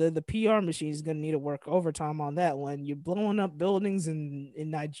 The PR machine is gonna need to work overtime on that one. You're blowing up buildings in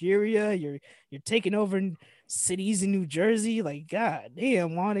Nigeria. You're taking over cities in New Jersey. Like, god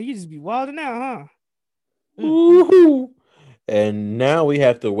damn, Wanda, you just be wilding out, huh? Woohoo! And now we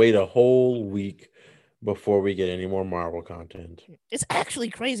have to wait a whole week before we get any more Marvel content. It's actually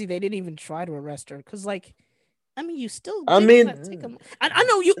crazy they didn't even try to arrest her because, like, I mean, you still. I mean, I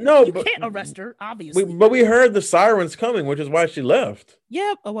know you. No, you can't arrest her, obviously. But we heard the sirens coming, which is why she left.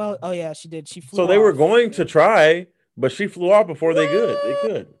 Yeah. Oh yeah, she did. She flew. So they were going to try, but she flew off before they could.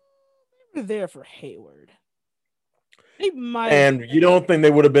 They were there for Hayward. They might. And you don't think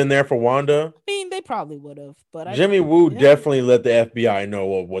they would have been there for Wanda? I mean, they probably would have. But Jimmy Woo definitely let the FBI know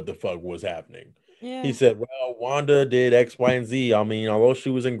what the fuck was happening. Yeah. He said, well, Wanda did X, Y, and Z. I mean, although she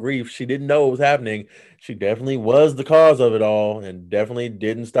was in grief, she didn't know what was happening. She definitely was the cause of it all and definitely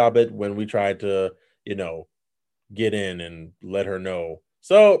didn't stop it when we tried to, get in and let her know.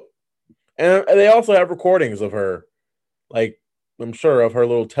 So, and they also have recordings of her, like, I'm sure, of her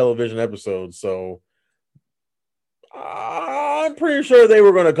little television episodes. So, I'm pretty sure they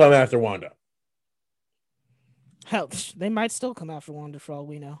were going to come after Wanda. Hell, they might still come after Wanda for all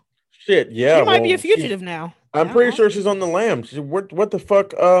we know. Shit, yeah. She might be a fugitive now. I'm pretty sure she's on the lam. What the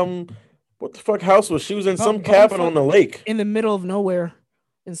fuck? What the fuck house was she? Was in some cabin on the lake, in the middle of nowhere.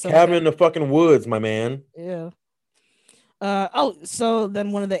 In some cabin in the fucking woods, my man. Yeah. So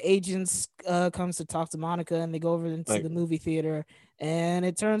then one of the agents comes to talk to Monica, and they go over into the movie theater, and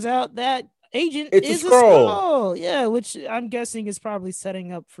it turns out that agent is a Skrull. Yeah, which I'm guessing is probably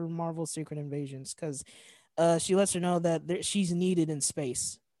setting up for Marvel Secret Invasions because she lets her know that she's needed in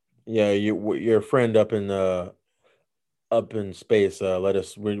space. Yeah, your friend up in space. Let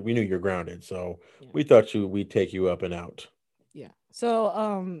us. We knew you're grounded, so we thought we'd take you up and out. Yeah. So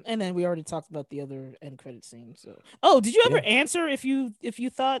and then we already talked about the other end credit scene. So, did you ever answer if you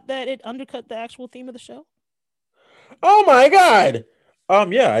thought that it undercut the actual theme of the show? Oh my god.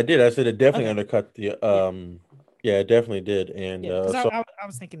 Yeah, I did. I said it definitely undercut the. Yeah, it definitely did, and I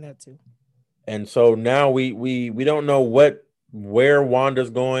was thinking that too. And so now we don't know where Wanda's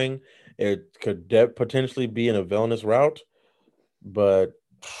going. It could potentially be in a villainous route, but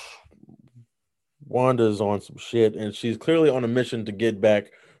Wanda's on some shit, and she's clearly on a mission to get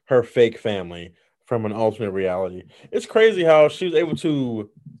back her fake family from an alternate reality. It's crazy how she was able to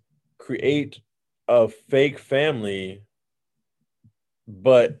create a fake family,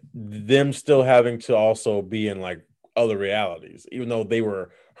 but them still having to also be in like other realities, even though they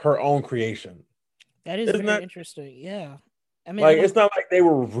were her own creation. That is Isn't very that interesting. Yeah. I mean, like it's not like they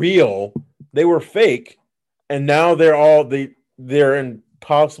were real; they were fake, and now they're in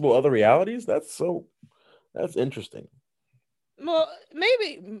possible other realities. That's interesting. well,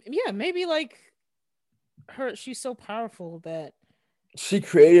 maybe like she's so powerful that She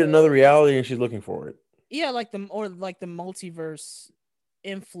created another reality, and she's looking for it. like the multiverse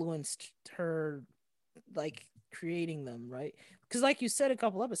influenced her, like creating them, right? Because like you said a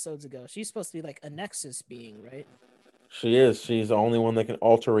couple episodes ago, she's supposed to be like a Nexus being, right? She is. She's the only one that can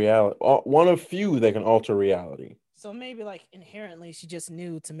alter reality. One of few that can alter reality. So maybe like inherently she just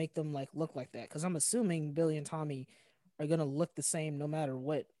knew to make them like look like that. Because I'm assuming Billy and Tommy are gonna look the same no matter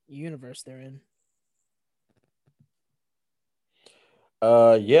what universe they're in.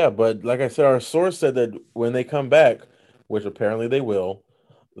 Yeah, but like I said, our source said that when they come back, which apparently they will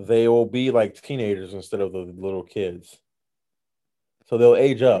be like teenagers instead of the little kids. So they'll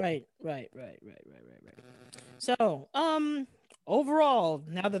age up. Right. So, overall,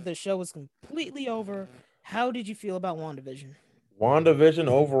 now that the show is completely over, how did you feel about WandaVision? WandaVision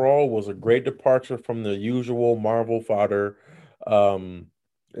overall was a great departure from the usual Marvel fodder.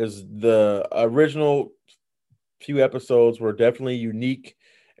 Is the original few episodes were definitely unique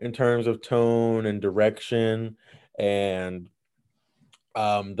in terms of tone and direction, and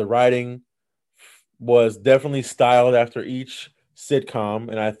the writing was definitely styled after each sitcom,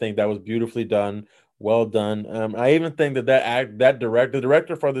 and I think that was beautifully done. Well done. I even think the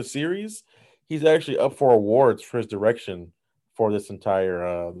director for the series, he's actually up for awards for his direction for this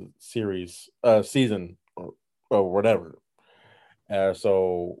entire season or whatever.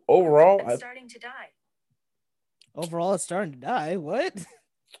 So overall, Starting to die. Overall, it's starting to die. What?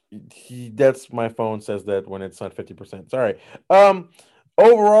 that's my phone says that when it's not 50%. Sorry.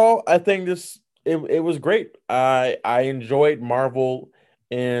 Overall, I think it was great. I enjoyed Marvel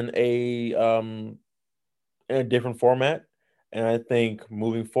in a different format, and I think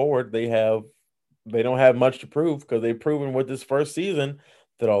moving forward they don't have much to prove because they've proven with this first season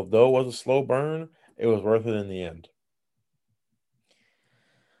that although it was a slow burn, it was worth it in the end.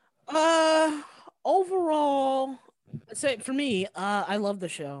 Overall, so for me, I love the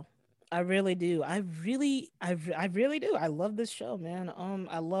show. I really do. I really do. I love this show, man.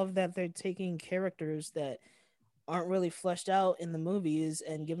 I love that they're taking characters that aren't really fleshed out in the movies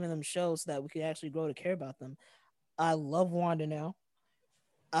and giving them shows so that we could actually grow to care about them. I love Wanda now.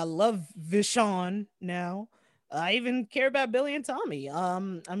 I love Vishon now. I even care about Billy and Tommy.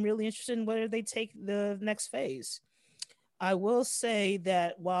 I'm really interested in whether they take the next phase. I will say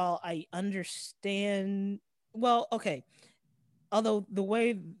that while I understand, well, okay, although the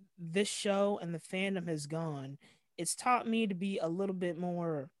way this show and the fandom has gone, it's taught me to be a little bit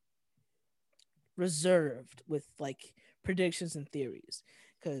more reserved with like predictions and theories,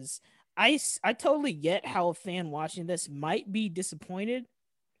 because I totally get how a fan watching this might be disappointed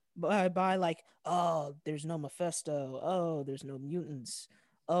by like, oh, there's no Mephisto, oh, there's no mutants,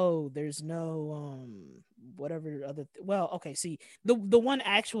 oh, there's no whatever other well, okay, see, the one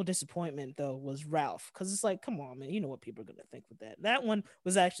actual disappointment though was Ralph, because it's like, come on, man, you know what people are gonna think with that one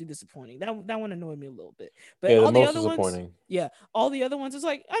was actually disappointing. That one annoyed me a little bit, but Yeah, all the the most other ones, disappointing. yeah, all the other ones is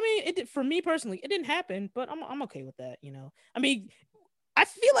like, I mean, for me personally, it didn't happen, but I'm okay with that, you know. I mean, I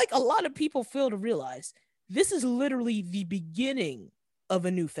feel like a lot of people fail to realize this is literally the beginning of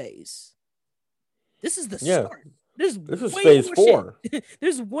a new phase. This is the Yeah. start. This is phase 4.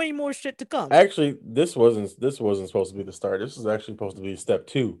 There's way more shit to come. Actually, this wasn't supposed to be the start. This was actually supposed to be step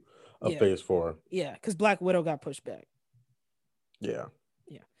 2 of phase 4. Yeah, because Black Widow got pushed back. Yeah.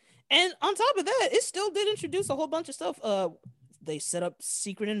 And on top of that, it still did introduce a whole bunch of stuff. They set up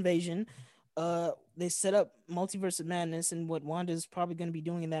Secret Invasion. They set up Multiverse of Madness and what Wanda's probably going to be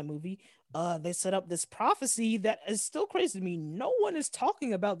doing in that movie. They set up this prophecy that is still crazy to me. No one is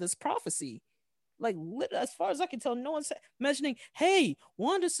talking about this prophecy. Like, as far as I can tell, no one's mentioning, hey,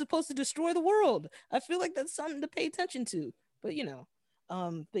 Wanda's supposed to destroy the world. I feel like that's something to pay attention to. But, you know,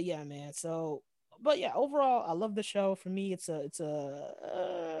 but yeah, man. So, but yeah, overall, I love the show. For me, it's a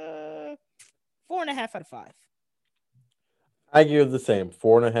 4.5 out of 5. I give the same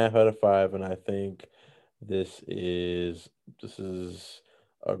 4.5 out of 5, and I think this is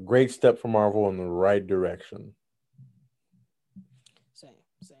a great step for Marvel in the right direction. Same.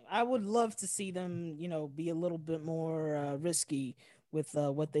 I would love to see them, you know, be a little bit more risky with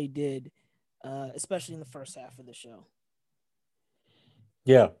what they did, especially in the first half of the show.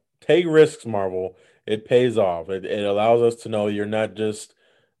 Yeah, take risks, Marvel. It pays off. It allows us to know you're not just,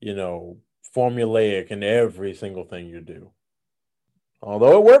 you know, formulaic in every single thing you do.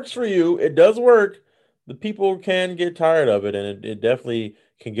 Although it works for you, it does work. the people can get tired of it, and it definitely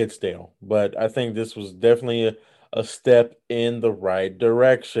can get stale. But I think this was definitely a step in the right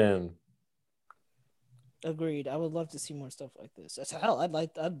direction. Agreed. I would love to see more stuff like this. That's hell.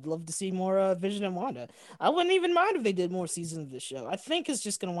 I'd love to see more Vision and Wanda. I wouldn't even mind if they did more seasons of this show. I think it's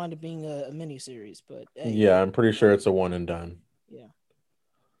just gonna wind up being a mini series, but hey. Yeah, I'm pretty sure it's a one and done. Yeah.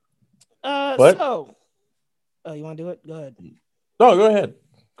 But- So, you want to do it? Go ahead. No, go ahead.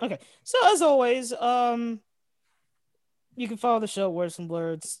 Okay. So as always, you can follow the show Words and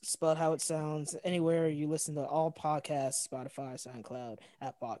Blurs, spelled how it sounds, anywhere you listen to all podcasts, Spotify, SoundCloud,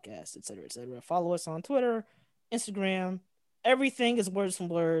 App Podcasts, etc., etc. Follow us on Twitter, Instagram. Everything is Words and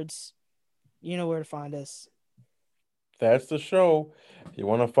Blurs. You know where to find us. That's the show. If you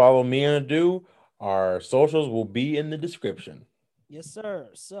want to follow me and Adu, our socials will be in the description. Yes, sir.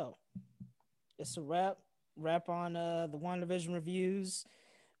 So it's a wrap on the WandaVision reviews.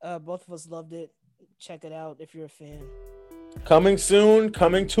 Both of us loved it. Check it out if you're a fan. Coming soon,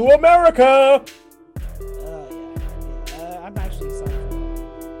 coming to America. Yeah. I'm actually excited for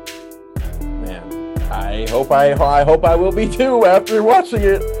that. Man, I hope I will be too after watching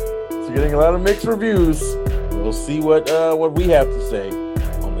it. It's getting a lot of mixed reviews. We'll see what we have to say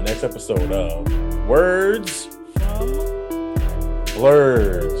on the next episode of Words From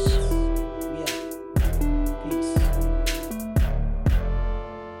Blurs.